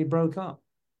Bad Company broke up.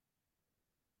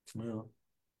 Well,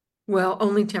 Well,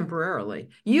 only temporarily.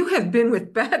 You have been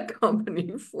with Bad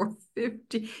Company for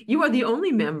 50. You are the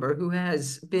only member who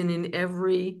has been in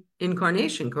every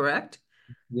incarnation, correct?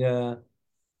 yeah,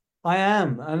 I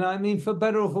am, and I mean for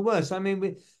better or for worse. I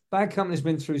mean, Bad Company's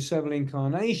been through several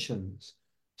incarnations.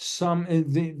 Some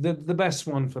the best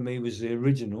one for me was the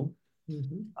original.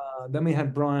 Hmm. Then we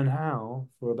had Brian Howe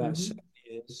for about Hmm. 7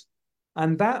 years,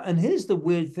 and here's the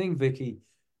weird thing, Vicky.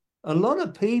 A lot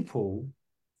of people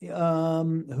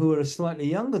who are slightly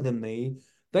younger than me,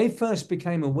 they first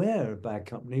became aware of Bad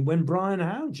Company when Brian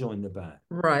Howe joined the band.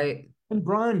 Right. When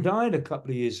Brian died a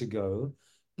couple of years ago,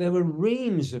 there were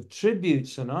reams of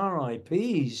tributes and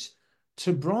RIPs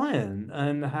to Brian,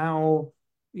 and how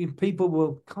people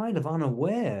were kind of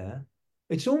unaware.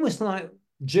 It's almost like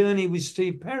Journey with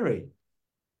Steve Perry.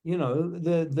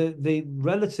 The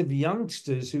relative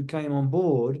youngsters who came on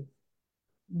board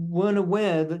weren't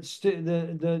aware that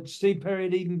Steve Perry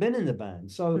had even been in the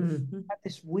band. So Hmm. had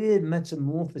this weird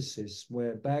metamorphosis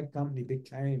where Bad Company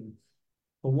became,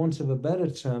 for want of a better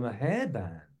term, a hair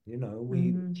band.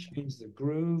 We Hmm. changed the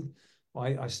groove.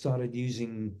 I started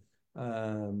using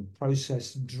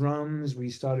processed drums. We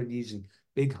started using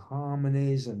big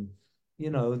harmonies, and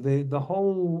the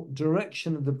whole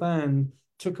direction of the band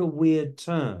took a weird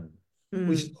turn. We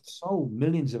Hmm. still sold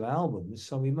millions of albums,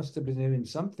 so we must have been doing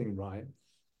something right,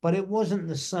 but it wasn't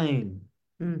the same.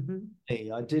 Hmm.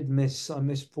 I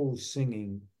miss Paul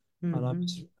singing, and Hmm.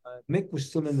 Mick was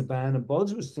still in the band and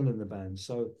Bods was still in the band,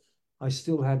 so I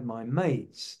still had my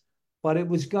mates, but it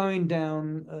was going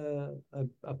down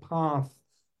a path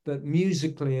that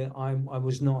musically I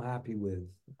was not happy with.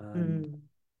 And Hmm.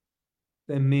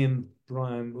 then me and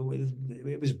Brian,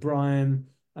 it was Brian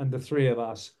and the three of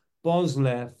us. Boz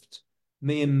left.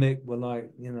 Me and Mick were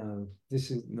like, this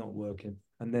is not working.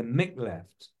 And then Mick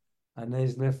left, and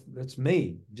there's left. That's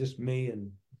me, just me,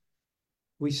 and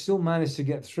we still managed to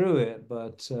get through it.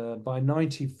 But by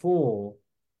 '94,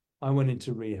 I went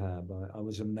into rehab. I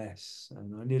was a mess,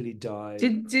 and I nearly died.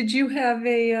 Did you have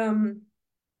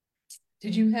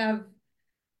did you have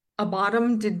a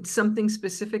bottom? Did something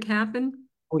specific happen?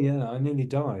 Oh yeah, I nearly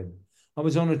died. I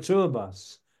was on a tour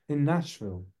bus in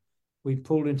Nashville. We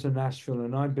pulled into Nashville,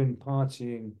 and I'd been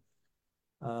partying.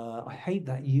 I hate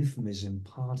that euphemism,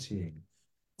 partying.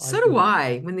 So I'd do been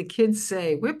I. When the kids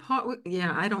say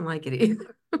yeah, I don't like it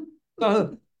either.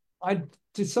 so I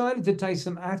decided to take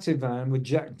some Ativan with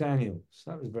Jack Daniels.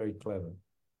 That was very clever.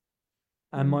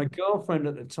 And my girlfriend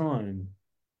at the time,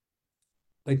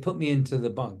 they put me into the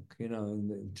bunk, in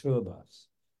the tour bus,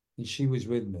 and she was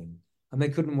with me, and they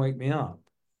couldn't wake me up.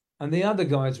 And the other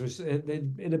guys it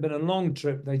had been a long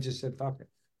trip. They just said, "Fuck it,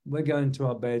 we're going to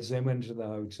our beds." They went to the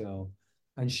hotel,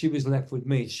 and she was left with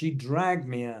me. She dragged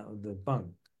me out of the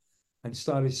bunk and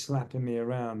started slapping me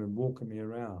around and walking me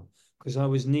around because I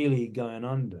was nearly going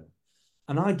under.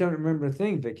 And I don't remember a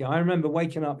thing, Vicky. I remember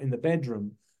waking up in the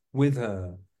bedroom with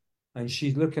her, and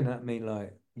she's looking at me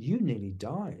like, "You nearly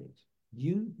died.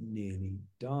 You nearly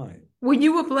died." Were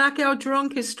you a blackout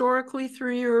drunk historically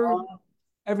through your?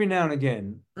 Every now and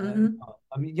again, Mhm.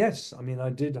 I mean, yes, I mean, I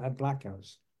did have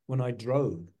blackouts when I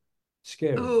drove.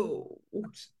 Scary, Oh.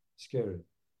 scary.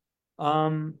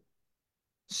 Um,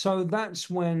 so that's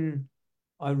when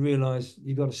I realized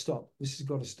you got to stop. This has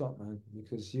got to stop, man,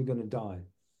 because you're going to die.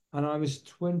 And I was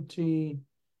 20,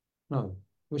 no,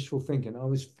 wishful thinking. I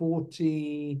was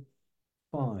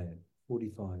 45,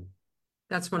 45.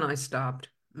 That's when I stopped.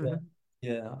 Yeah. Mhm.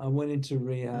 Yeah. I went into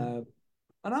rehab,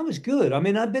 and I was good. I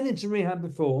mean, I'd been into rehab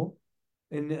before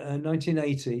in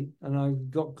 1980, and I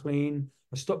got clean.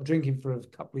 I stopped drinking for a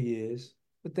couple of years,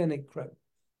 but then it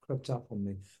crept up on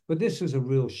me. But this was a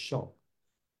real shock.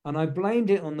 And I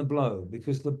blamed it on the blow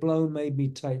because the blow made me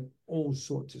take all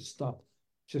sorts of stuff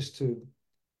just to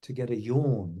get a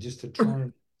yawn, just to try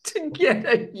and To get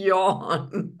a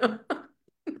yawn.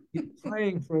 keep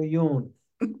praying for a yawn.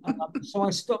 So I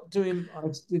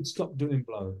did stop doing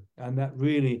blow, and that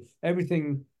really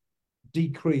everything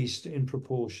decreased in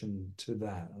proportion to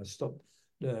that. I stopped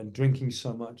drinking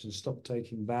so much and stopped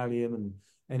taking Valium and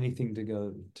anything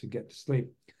to get to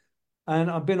sleep.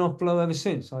 And I've been off blow ever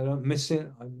since. I don't miss it.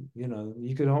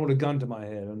 You could hold a gun to my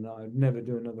head and I'd never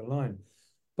do another line.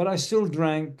 But I still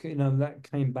drank, that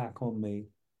came back on me.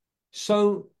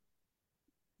 So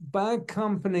Bad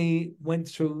Company went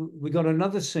through, we got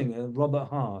another singer, Robert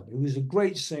Hart, who was a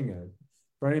great singer,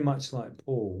 very much like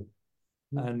Paul,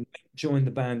 and joined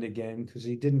the band again because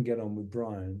he didn't get on with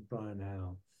Brian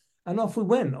Howe. And off we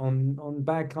went on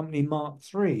Bad Company Mark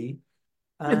III.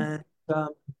 And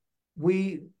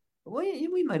we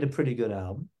we made a pretty good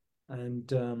album. And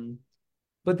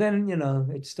but then,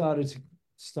 it started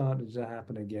to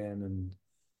happen again. And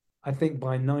I think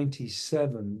by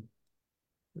 97,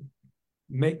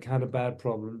 Mick had a bad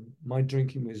problem. My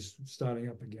drinking was starting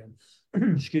up again.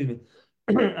 Excuse me.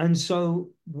 And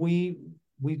so we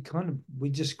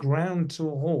just ground to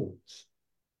a halt.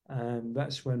 And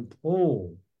that's when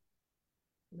Paul,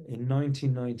 in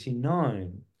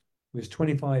 1999, was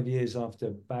 25 years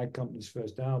after Bad Company's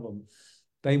first album.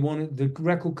 The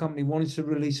record company wanted to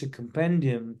release a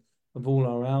compendium of all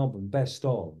our album, best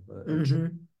of, Hmm.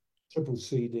 triple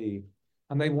CD,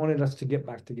 and they wanted us to get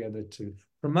back together to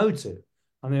promote it.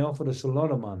 And they offered us a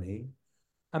lot of money.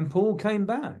 And Paul came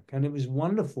back, and it was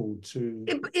wonderful to.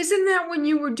 Isn't that when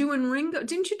you were doing Ringo?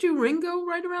 Didn't you do Ringo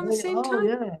right around the same Oh time?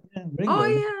 yeah, yeah, Ringo.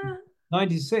 Oh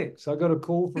 96. I got a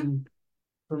call yeah.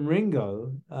 from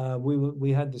Ringo.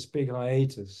 We had this big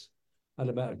hiatus, had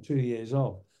about 2 years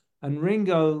off, and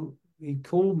Ringo he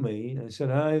called me and said,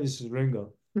 "Hey, this is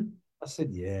Ringo." I said,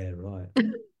 "Yeah, right." I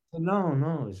said, "No,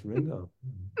 no, it's Ringo."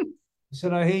 He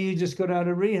said, "I hear you just got out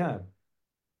of rehab."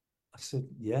 I said,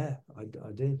 "Yeah, I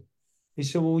did." He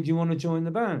said, "Well, would you want to join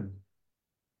the band?"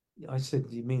 I said,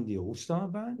 "Do you mean the All Star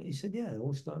band?" He said, "Yeah, the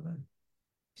All Star band."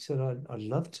 He said, I'd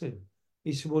love to."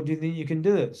 He said, "Well, do you think you can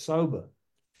do it sober?"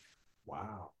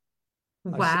 Wow. I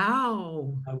said,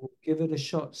 Wow. "I will give it a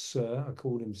shot, sir." I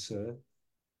called him sir.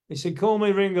 He said, "Call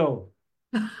me Ringo."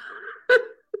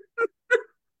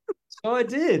 So I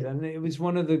did. And it was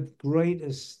one of the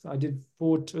greatest. I did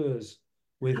 4 tours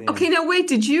with Okay, him. now wait,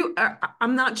 did you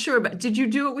I'm not sure, but did you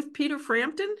do it with Peter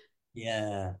Frampton?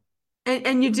 Yeah.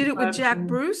 And you did it with Jack Frampton,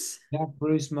 Bruce? Jack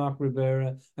Bruce, Mark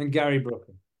Rivera, and Gary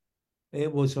Brooker.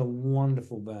 It was a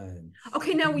wonderful band.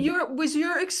 Okay, now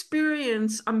your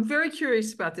experience, I'm very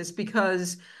curious about this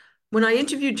because when I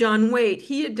interviewed John Waite,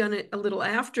 he had done it a little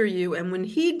after you, and when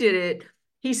he did it,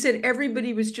 he said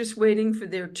everybody was just waiting for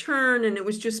their turn, and it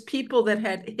was just people that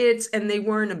had hits, and they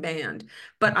weren't a band.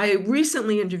 But I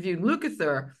recently interviewed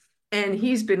Lukather, and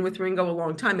he's been with Ringo a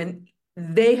long time, and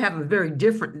they have a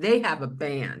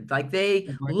band. Like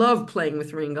they love playing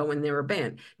with Ringo when they're a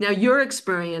band. Now, your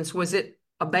experience, was it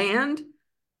a band?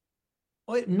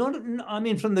 Not, I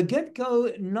mean, from the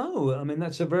get-go, no. I mean,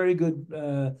 that's a very good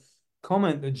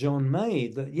comment that John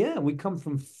made. That yeah, we come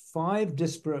from 5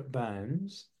 disparate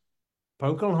bands: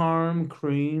 Procol Harum,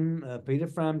 Cream, Peter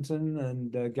Frampton,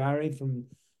 and Gary from.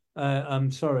 I'm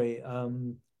sorry,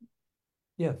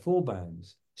 yeah, 4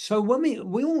 bands. So when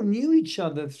we all knew each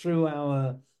other through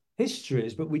our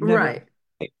histories, but we'd never. Right.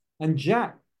 And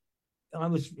Jack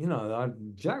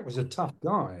Jack was a tough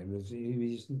guy. He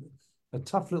was a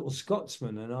tough little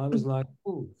Scotsman, and I was like,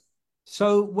 oh.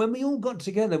 So when we all got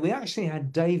together, we actually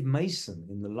had Dave Mason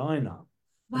in the lineup,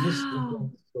 and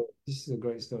Wow. this is a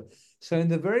great story. So in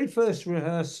the very first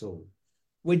rehearsal,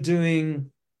 we're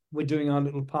doing we're doing our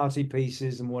little party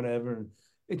pieces and whatever,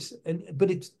 and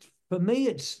but it's for me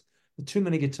it's too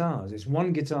many guitars. It's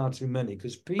one guitar too many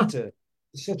because Peter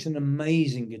is such an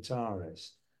amazing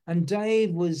guitarist. And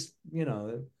Dave was,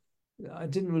 I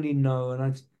didn't really know, and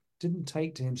I didn't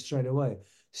take to him straight away.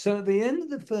 So at the end of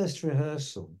the first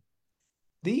rehearsal,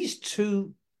 these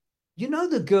two,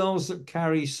 the girls that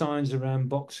carry signs around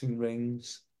boxing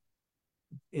rings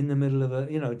in the middle of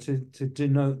to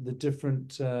denote the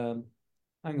different. Hang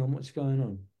on, what's going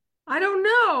on? I don't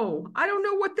know. I don't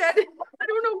know what that is. I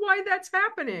don't know why that's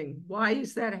happening. Why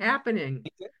is that happening?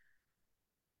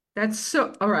 That's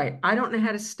so, all right. I don't know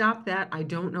how to stop that. I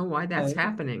don't know why that's Okay.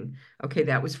 happening. Okay,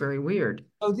 that was very weird.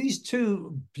 So these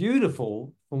two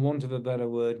beautiful, for want of a better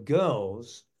word,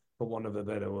 girls, for want of a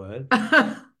better word,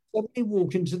 suddenly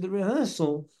walk into the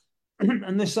rehearsal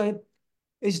and they say,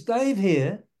 "Is Dave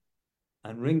here?"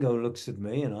 And Ringo looks at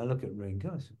me and I look at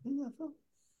Ringo.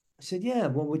 I said, "Yeah,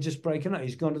 well, we're just breaking up.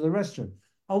 He's gone to the restaurant."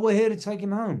 "Oh, we're here to take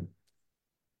him home."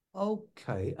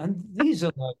 Okay. And these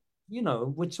are like,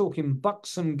 we're talking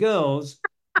buxom girls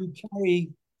who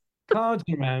carry cards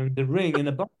around the ring in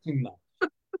a boxing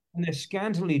match. And they're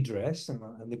scantily dressed. And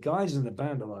the guys in the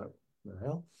band are like, "What the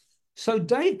hell?" So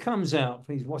Dave comes out,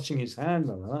 he's washing his hands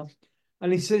on her,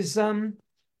 and he says, I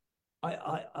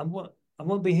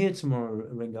won't be here tomorrow,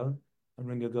 Ringo. And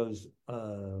Ringo goes,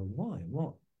 why?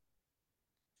 What?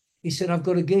 He said, I've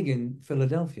got a gig in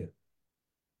Philadelphia.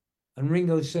 And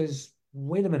Ringo says,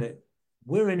 wait a minute,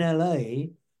 we're in LA.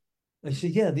 I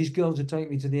said, yeah, these girls will take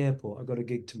me to the airport. I've got a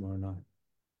gig tomorrow night.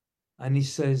 And he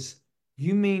says,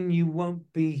 you mean you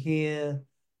won't be here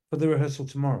for the rehearsal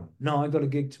tomorrow? No, I got a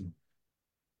gig tomorrow.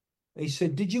 He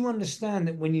said, did you understand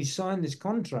that when you signed this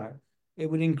contract, it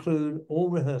would include all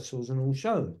rehearsals and all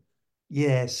shows?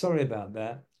 Yeah, sorry about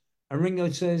that. And Ringo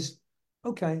says,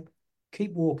 okay,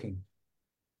 keep walking.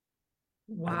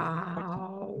 And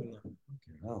Wow.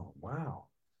 oh, wow.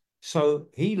 So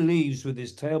he leaves with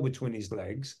his tail between his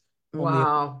legs on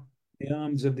Wow. the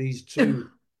arms of these two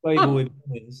Playboy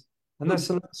bunnies, and that's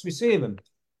the last we see of him.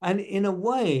 And in a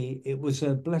way, it was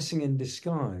a blessing in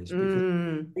disguise because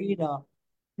Mm. freed up.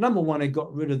 Number one, it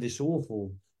got rid of this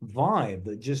awful vibe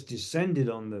that just descended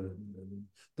on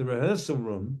the rehearsal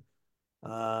room.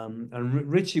 And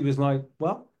Richie was like,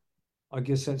 "Well, I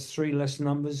guess that's three less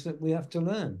numbers that we have to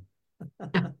learn."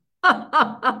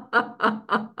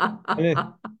 And it,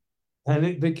 and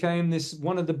it became this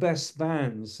one of the best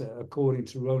bands, according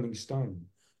to Rolling Stone.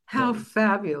 How But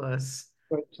fabulous.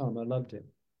 great time, I loved it.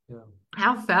 Yeah.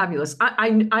 How fabulous.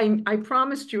 I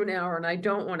promised you an hour and I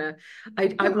don't want to I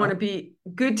want Yeah. to be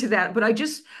good to that, but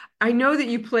I know that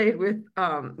you played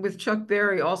with Chuck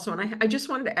Berry also, and I just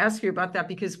wanted to ask you about that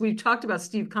because we talked about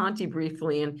Steve Conti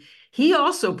briefly, and he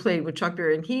also played with Chuck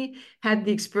Berry, and he had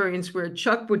the experience where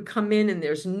Chuck would come in and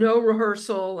there's no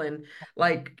rehearsal, and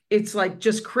like it's like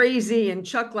just crazy, and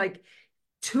Chuck like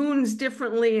tunes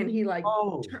differently, and he like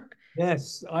Oh,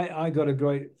 yes. I got a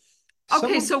great. okay,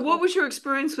 Someone so what was your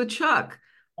experience with Chuck?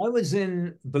 I was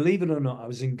in, believe it or not, I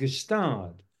was in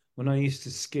Gstaad when I used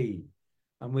to ski,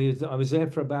 and I was there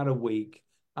for about a week,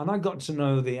 and I got to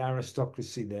know the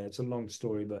aristocracy there. It's a long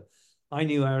story, but I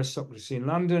knew aristocracy in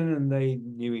London, and they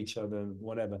knew each other,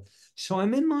 whatever. So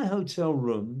I'm in my hotel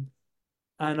room,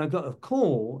 and I got a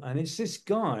call, and it's this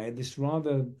guy, this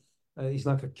rather, he's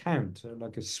like a count,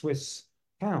 like a Swiss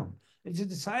count. He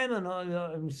said, Simon,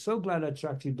 I'm so glad I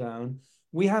tracked you down.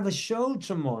 We have a show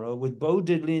tomorrow with Bo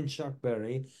Diddley and Chuck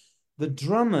Berry. The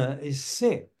drummer is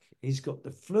sick. He's got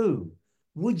the flu.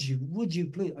 Would you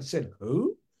please? I said,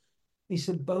 who? He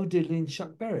said, Bo Diddley and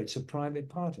Chuck Berry. It's a private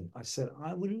party. I said,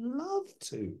 I would love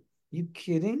to. You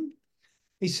kidding?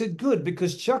 He said, good,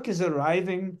 because Chuck is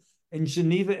arriving in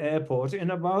Geneva Airport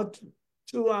in about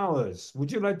 2 hours.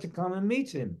 Would you like to come and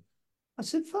meet him? I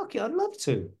said, fuck yeah, I'd love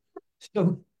to.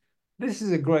 So this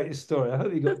is a great story. I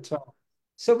hope you got time.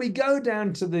 So we go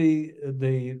down to the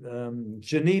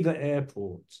Geneva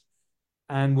Airport,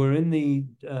 and we're in the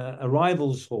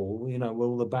arrivals hall, where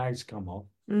all the bags come off.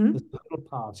 There's Mhm. a little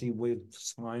party with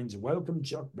signs, welcome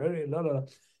Chuck Berry, la la.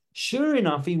 Sure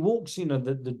enough, he walks,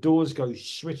 the doors go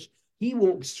swish. He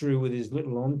walks through with his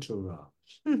little entourage.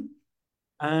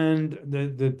 And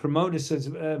the promoter says,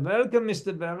 welcome,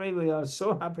 Mr. Berry. We are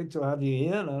so happy to have you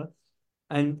here.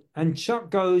 And Chuck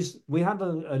goes, we have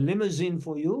a limousine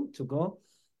for you to go.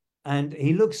 And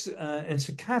he looks, it's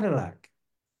a Cadillac.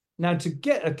 Now, to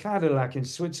get a Cadillac in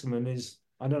Switzerland is,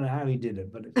 I don't know how he did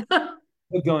it, but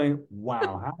we're going,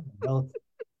 wow, how the hell?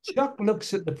 Chuck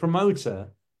looks at the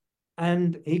promoter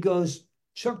and he goes,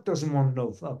 Chuck doesn't want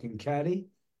no fucking caddy.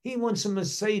 He wants a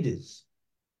Mercedes.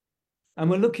 And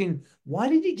we're looking, why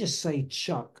did he just say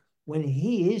Chuck when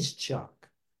he is Chuck?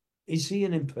 Is he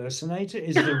an impersonator?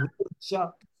 Is the real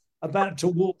Chuck about to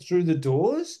walk through the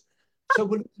doors? So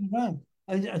we're looking around.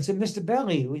 I said, Mr.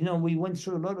 Belly, we went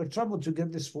through a lot of trouble to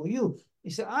get this for you. He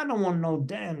said, I don't want no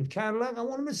damn Cadillac. I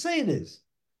want a Mercedes.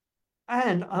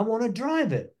 And I want to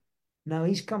drive it. Now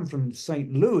he's come from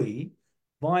St. Louis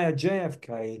via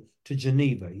JFK to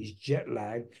Geneva. He's jet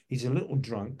lagged. He's a little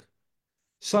drunk.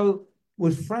 So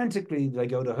with frantically, they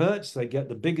go to Hertz, they get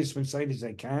the biggest Mercedes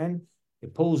they can.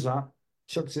 It pulls up.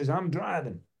 Chuck says, I'm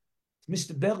driving.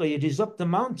 Mr. Belly, it is up the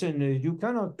mountain. You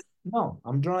cannot. No,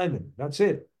 I'm driving. That's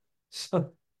it.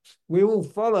 So we all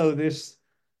follow this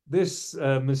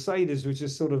Mercedes, which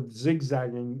is sort of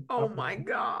zigzagging Oh up. my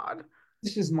God.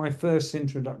 This is my first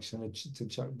introduction to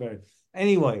Chuck Berry.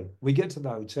 Anyway, we get to the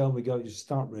hotel, we go to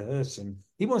start rehearsing.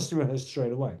 He wants to rehearse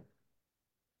straight away.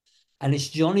 And it's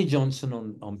Johnny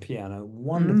Johnson on piano,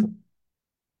 wonderful. Mm.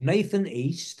 Nathan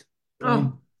East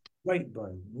playing Oh, great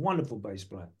brain, wonderful bass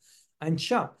player. And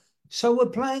Chuck. So we're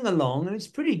playing along and it's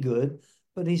pretty good,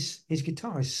 but his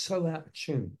guitar is so out of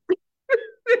tune.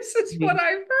 this is what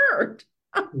I've heard.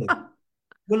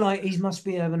 Well, like he must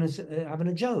be having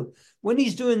a joke. When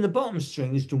he's doing the bottom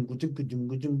strings,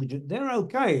 they're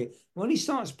okay. When he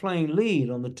starts playing lead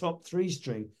on the top three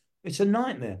string, it's a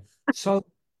nightmare. So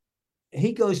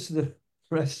he goes to the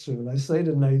restroom, and I say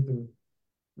to Nathan,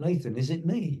 Nathan, is it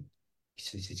me? He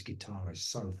says his guitar is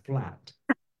so flat.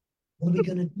 What are we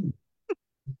going to do?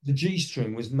 The G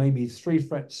string was maybe 3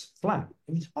 frets flat.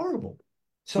 It was horrible.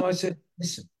 So I said,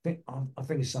 listen, I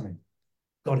think it's something.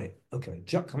 Got it. Okay.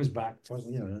 Chuck comes back,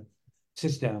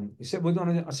 sits down. He said,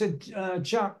 I said,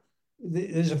 Chuck,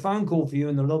 there's a phone call for you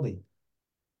in the lobby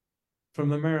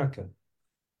from America.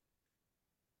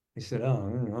 He said,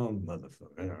 oh,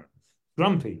 motherfucker.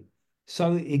 Grumpy.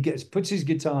 So puts his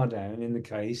guitar down in the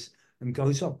case and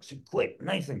goes up. I said, quick,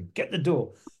 Nathan, get the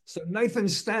door. So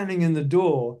Nathan's standing in the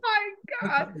door, My pick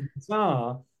God. up the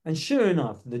guitar, and sure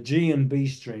enough, the G and B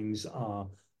strings are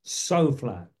so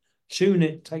flat. Tune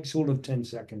it, takes all of 10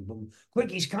 seconds. Boom.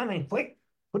 Quick, he's coming, quick.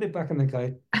 Put it back in the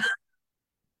case.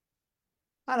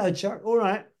 Hello, Chuck. All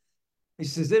right. He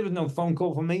says, there was no phone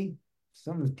call for me.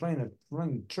 Someone's playing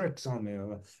tricks on me.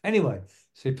 Anyway,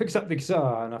 so he picks up the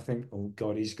guitar, and I think, oh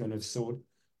God, he's going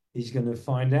to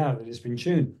find out that it's been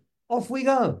tuned. Off we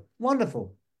go.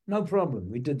 Wonderful. No problem.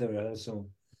 We did the rehearsal.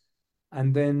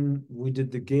 And then we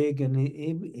did the gig, and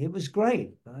it was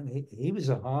great. He was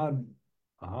a hard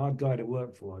guy to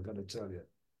work for, I got to tell you.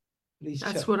 Please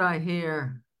That's check. what I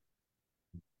hear.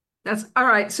 That's all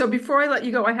right. So before I let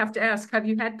you go, I have to ask, have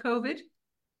you had COVID?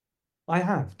 I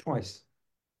have twice.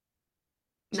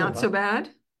 So Not so bad?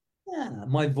 yeah,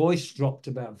 my voice dropped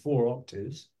about 4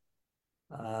 octaves.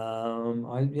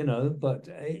 But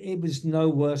it was no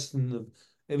worse than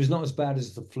it was not as bad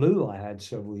as the flu I had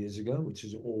several years ago, which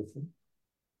is awful.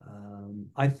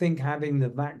 I think having the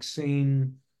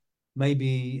vaccine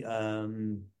maybe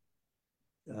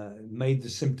made the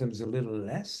symptoms a little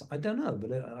less. I don't know,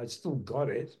 but I still got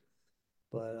it.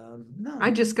 But I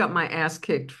no, just got my ass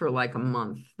kicked for like a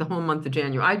month, the whole month of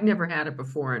January. I'd never had it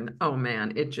before. And oh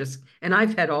man, and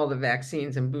I've had all the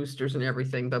vaccines and boosters and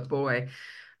everything, but boy,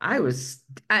 I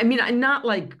mean, I not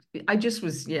like, I just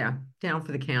was, yeah, down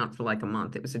for the count for like a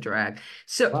month. It was a drag.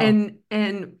 So, wow,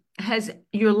 and has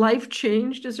your life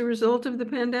changed as a result of the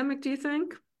pandemic, do you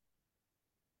think?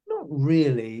 not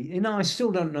really. I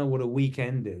still don't know what a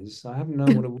weekend is. I haven't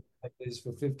known what a weekend is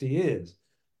for 50 years.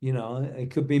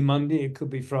 It could be Monday, it could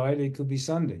be Friday, it could be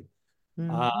Sunday.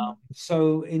 Mhm.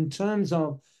 So in terms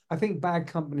of, I think Bad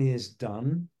Company is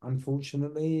done,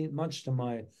 unfortunately, much to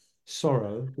my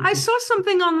sorrow, I because saw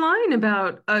something online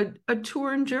about a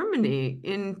tour in Germany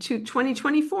in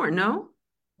 2024, no?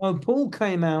 Paul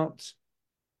came out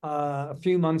a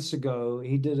few months ago.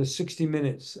 He did a 60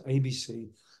 minutes ABC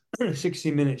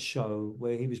 60 minutes show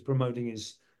where he was promoting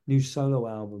his new solo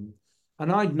album. And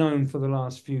I'd known for the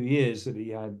last few years that he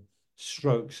had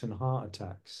strokes and heart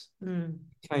attacks. Mm,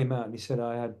 He came out and he said,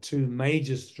 I had two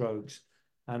major strokes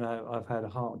and I've had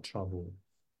heart trouble.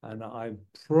 And I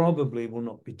probably will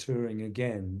not be touring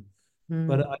again.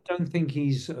 But mm, I don't think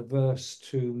he's averse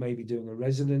to maybe doing a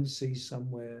residency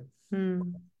somewhere.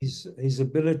 mm, His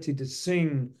ability to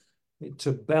sing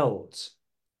to belt,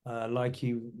 like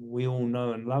we all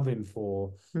know and love him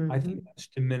for, I think mhm, that's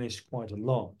diminished quite a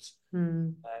lot.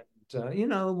 mm.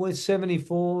 And we're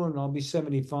 74, and I'll be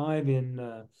 75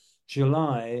 in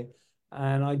July,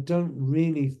 and I don't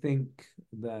really think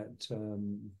that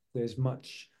there's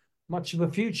much of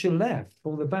a future left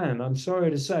for the band. I'm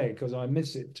sorry to say, because I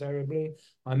miss it terribly.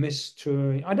 I miss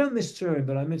touring. I don't miss touring,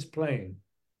 but I miss playing.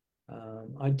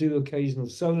 I do occasional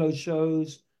solo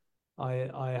shows.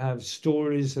 I have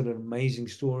stories that are amazing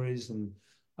stories, and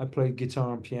I play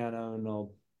guitar and piano, and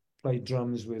I'll play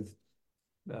drums with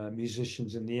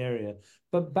musicians in the area.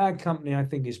 But Bad Company, I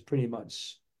think, is pretty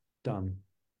much done.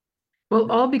 Well,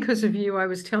 Yeah. all because of you. I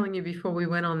was telling you before we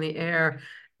went on the air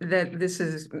that this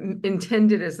is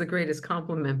intended as the greatest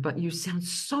compliment, but you sound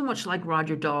so much like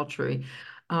Roger Daltrey.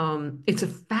 It's a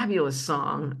fabulous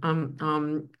song.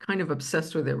 I'm kind of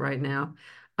obsessed with it right now.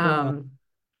 Wow. Um,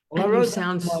 Well, I and you wrote that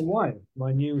sound, to my wife,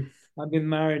 I've been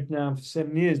married now for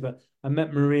 7 years, but I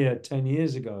met Maria 10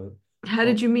 years ago. how Oh,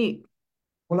 did you meet?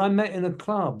 well, I met in a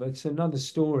club. It's another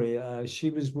story. She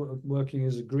was working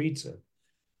as a greeter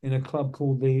in a club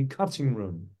called the Cutting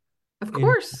Room Of in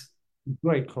course, a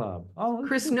great club. Oh,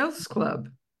 Chris Noth's club.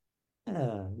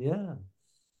 yeah, yeah.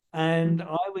 And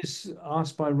I was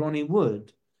asked by Ronnie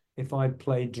Wood if I'd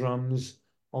play drums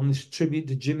on this tribute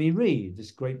to Jimmy Reed,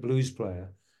 this great blues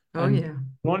player. Oh, And yeah.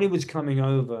 Ronnie was coming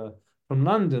over from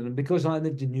London, and because I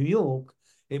lived in New York,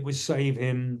 it would save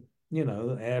him,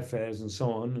 airfares and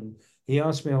so on. And he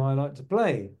asked me how I like to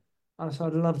play. I said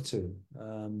I'd love to.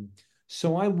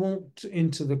 So I walked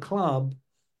into the club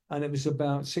and it was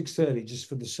about 6:30 just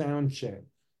for the sound check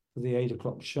for the 8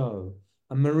 o'clock show.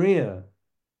 And Maria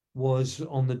was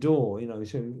on the door,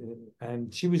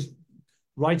 and she was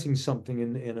writing something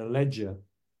in a ledger,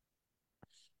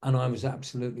 and I was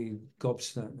absolutely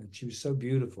gobsmacked. And she was so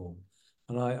beautiful,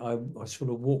 and I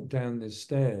sort of walked down the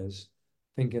stairs,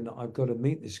 thinking I've got to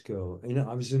meet this girl.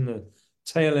 I was in the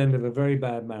tail end of a very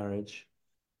bad marriage,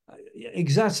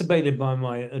 exacerbated by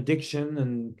my addiction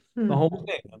and the Hmm. whole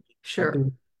thing. I mean, I've Sure.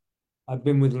 been I've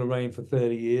been with Lorraine for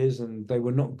 30 years, and they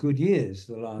were not good years,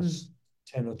 the last Hmm.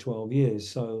 10 or 12 years.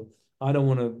 So I don't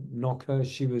want to knock her.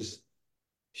 She was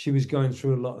going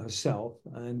through a lot herself,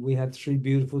 and we had three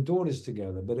beautiful daughters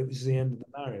together, but it was the end of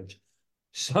the marriage.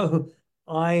 So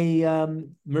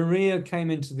Maria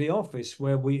came into the office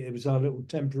where it was our little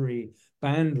temporary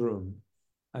band room,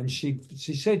 and she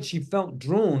said she felt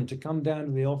drawn to come down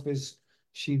to the office.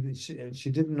 She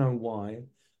didn't know why,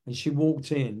 and she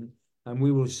walked in, and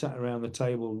we were sat around the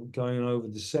table going over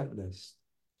the set list,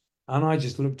 and I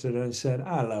just looked at her and said,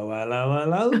 "Hello, hello,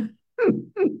 hello."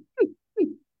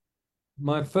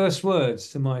 My first words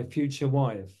to my future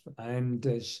wife, and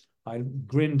I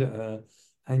grinned at her,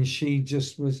 and she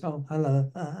just was, "Oh,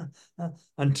 hello,"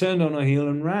 and turned on her heel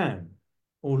and ran,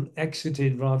 or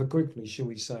exited rather quickly, shall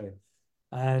we say.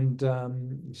 And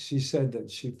she said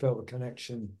that she felt a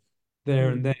connection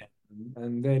there and Hmm. then,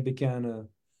 and there began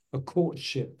a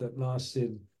courtship that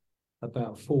lasted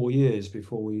about 4 years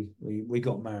before we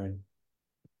got married.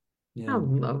 How Yeah.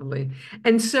 lovely.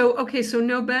 And so, okay, so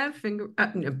no bad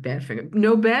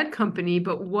company,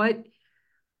 but what,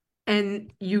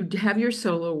 and you have your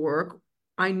solo work.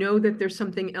 I know that there's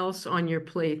something else on your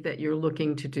plate that you're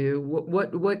looking to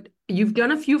do. You've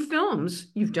done a few films.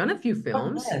 You've done a few Oh,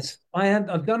 films. yes,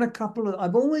 I've done a couple of.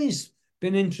 I've always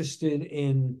been interested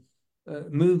in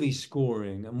movie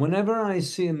scoring, and whenever I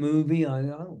see a movie,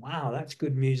 oh wow, that's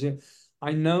good music.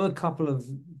 I know a couple of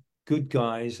good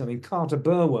guys. I mean, Carter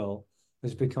Burwell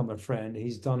has become a friend.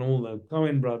 He's done all the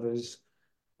Coen brothers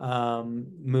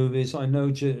movies. I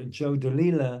know Joe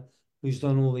DeLilla, who's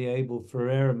done all the Abel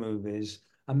Ferrara movies,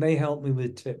 and they help me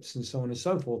with tips and so on and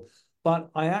so forth. But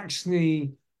I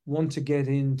actually want to get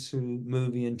into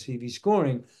movie and TV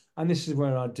scoring. And this is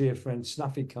where our dear friend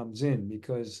Snuffy comes in,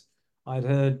 because I'd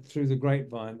heard through the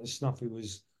grapevine that Snuffy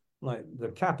was like the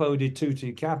capo di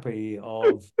tutti capi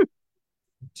of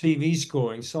TV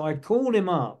scoring. So I called him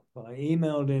up, I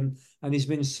emailed him, and he's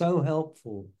been so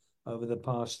helpful over the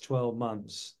past 12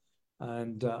 months.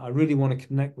 And I really want to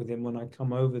connect with him when I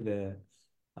come over there.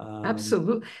 Um,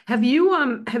 Absolutely. Have you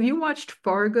watched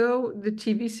Fargo, the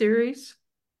TV series?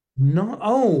 no,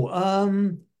 oh,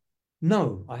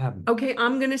 no, I haven't. Okay,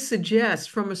 I'm going to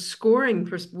suggest from a scoring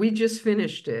perspective, we just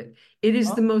finished it. It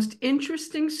is the Oh, most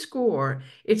interesting score.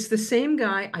 It's the same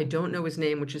guy. I don't know his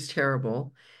name, which is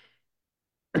terrible.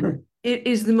 It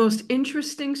is the most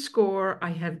interesting score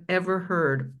I have ever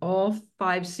heard, all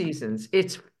 5 seasons.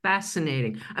 It's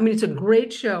fascinating. I mean, it's a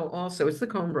great show also. It's the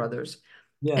Coen brothers.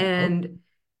 yeah. Oh, And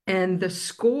and the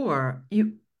score,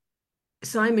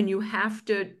 Simon, you have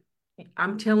to,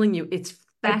 I'm telling you, it's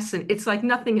I, fascinating. It's like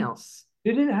nothing else.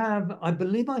 did it have, I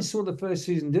believe I saw the first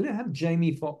season. Did it have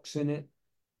Jamie Foxx in it?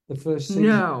 The first season?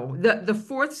 No, the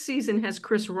fourth season has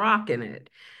Chris Rock in it,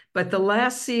 but the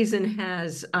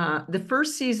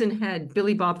first season had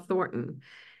Billy Bob Thornton,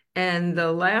 and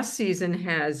the last season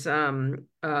has John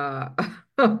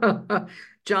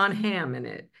Hamm in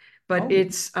it. But Oh,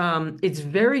 it's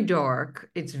very dark.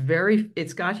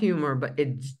 It's got humor, but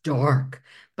it's dark.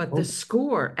 But the oh,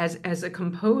 score, as a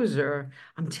composer,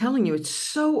 I'm telling you, it's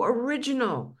so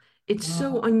original. It's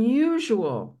so ah,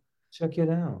 unusual. check it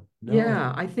out. No.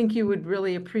 Yeah, I think you would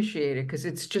really appreciate it because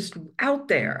it's just out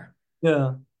there.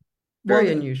 Yeah. Very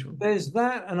Well, unusual. there's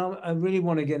that, and I really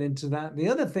want to get into that. The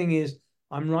other thing is,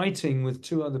 I'm writing with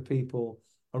two other people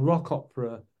a rock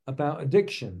opera about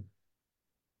addiction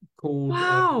called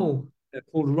Wow,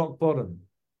 called Rock Bottom,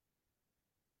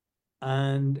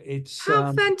 and how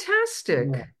yeah, fantastic.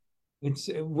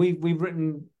 we've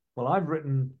written, well, I've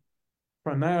written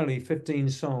primarily 15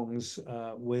 songs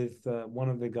with one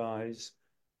of the guys.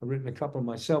 I've written a couple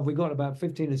myself. We got about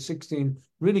 15 or 16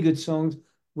 really good songs.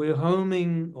 We're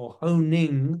honing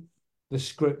the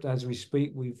script as we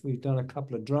speak. We've done a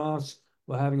couple of drafts.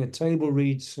 We're having a table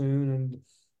read soon, and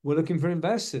we're looking for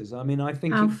investors. I mean, I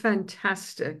think How it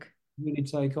fantastic. really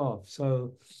take off.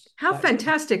 So How that's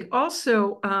fantastic.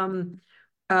 Also,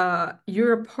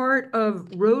 you're a part of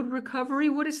Road Recovery.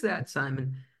 What is that,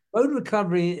 Simon? Road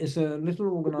Recovery is a little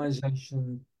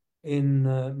organization in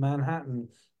Manhattan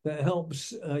that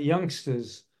helps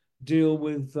youngsters deal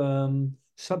with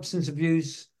substance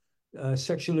abuse,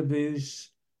 sexual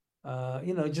abuse,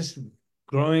 just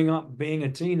growing up being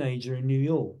a teenager in New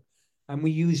York. And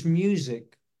we use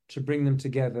music to bring them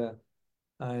together.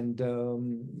 And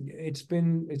it's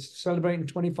celebrating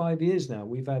 25 years now.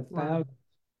 We've had Wow. thousands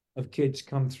of kids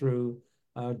come through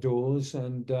our doors,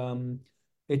 and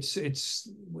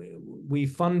we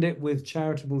fund it with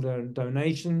charitable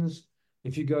donations.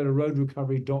 If you go to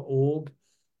roadrecovery.org,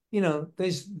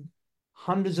 there's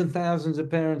hundreds of thousands of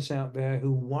parents out there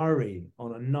who worry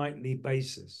on a nightly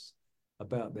basis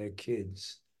about their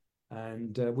kids.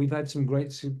 And we've had some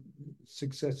great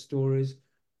success stories.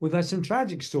 We've had some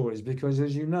tragic stories because,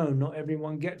 as you know, not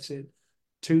everyone gets it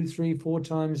two, three, four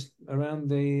times around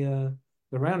the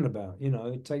roundabout.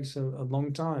 It takes a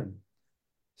long time.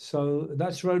 So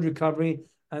that's road recovery.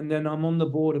 And then I'm on the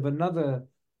board of another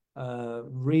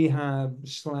rehab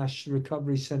slash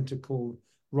recovery center called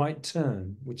Right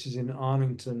Turn, which is in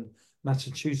Arlington,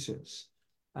 Massachusetts.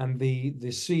 And the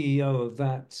CEO of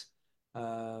that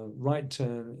Right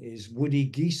Turn is Woody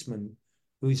Geisman,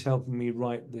 who's helping me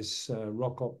write this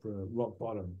rock opera, Rock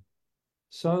Bottom.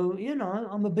 So,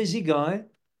 I'm a busy guy,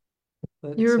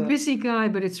 but You're a busy guy,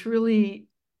 but it's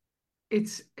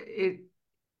it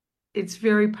it's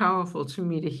very powerful to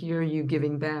me to hear you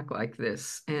giving back like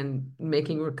this and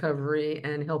making recovery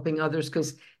and helping others.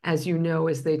 Because as you know,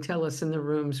 as they tell us in the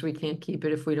rooms, we can't keep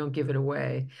it if we don't give it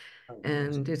away.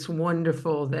 And it's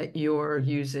wonderful that you're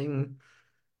using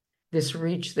this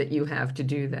reach that you have to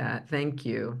do that. Thank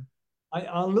you.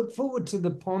 I'll look forward to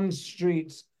the Pond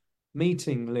Street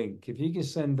meeting link. If you can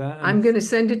send that. I'm And going to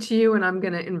send it to you and I'm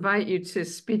going to invite you to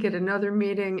speak at another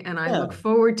meeting. And I look yeah,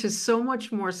 forward to so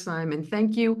much more, Simon.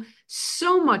 Thank you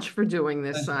so much for doing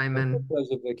this, it's a Simon.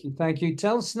 pleasure, Vicky. Thank you.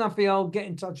 Tell Snuffy I'll get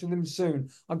in touch with him soon.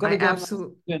 I've got to go and have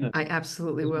some dinner I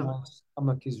absolutely because my will.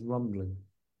 stomach is rumbling.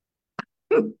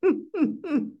 Good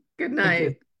Thank you.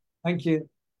 night. Thank you.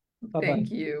 Bye bye.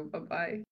 Thank you. Bye-bye.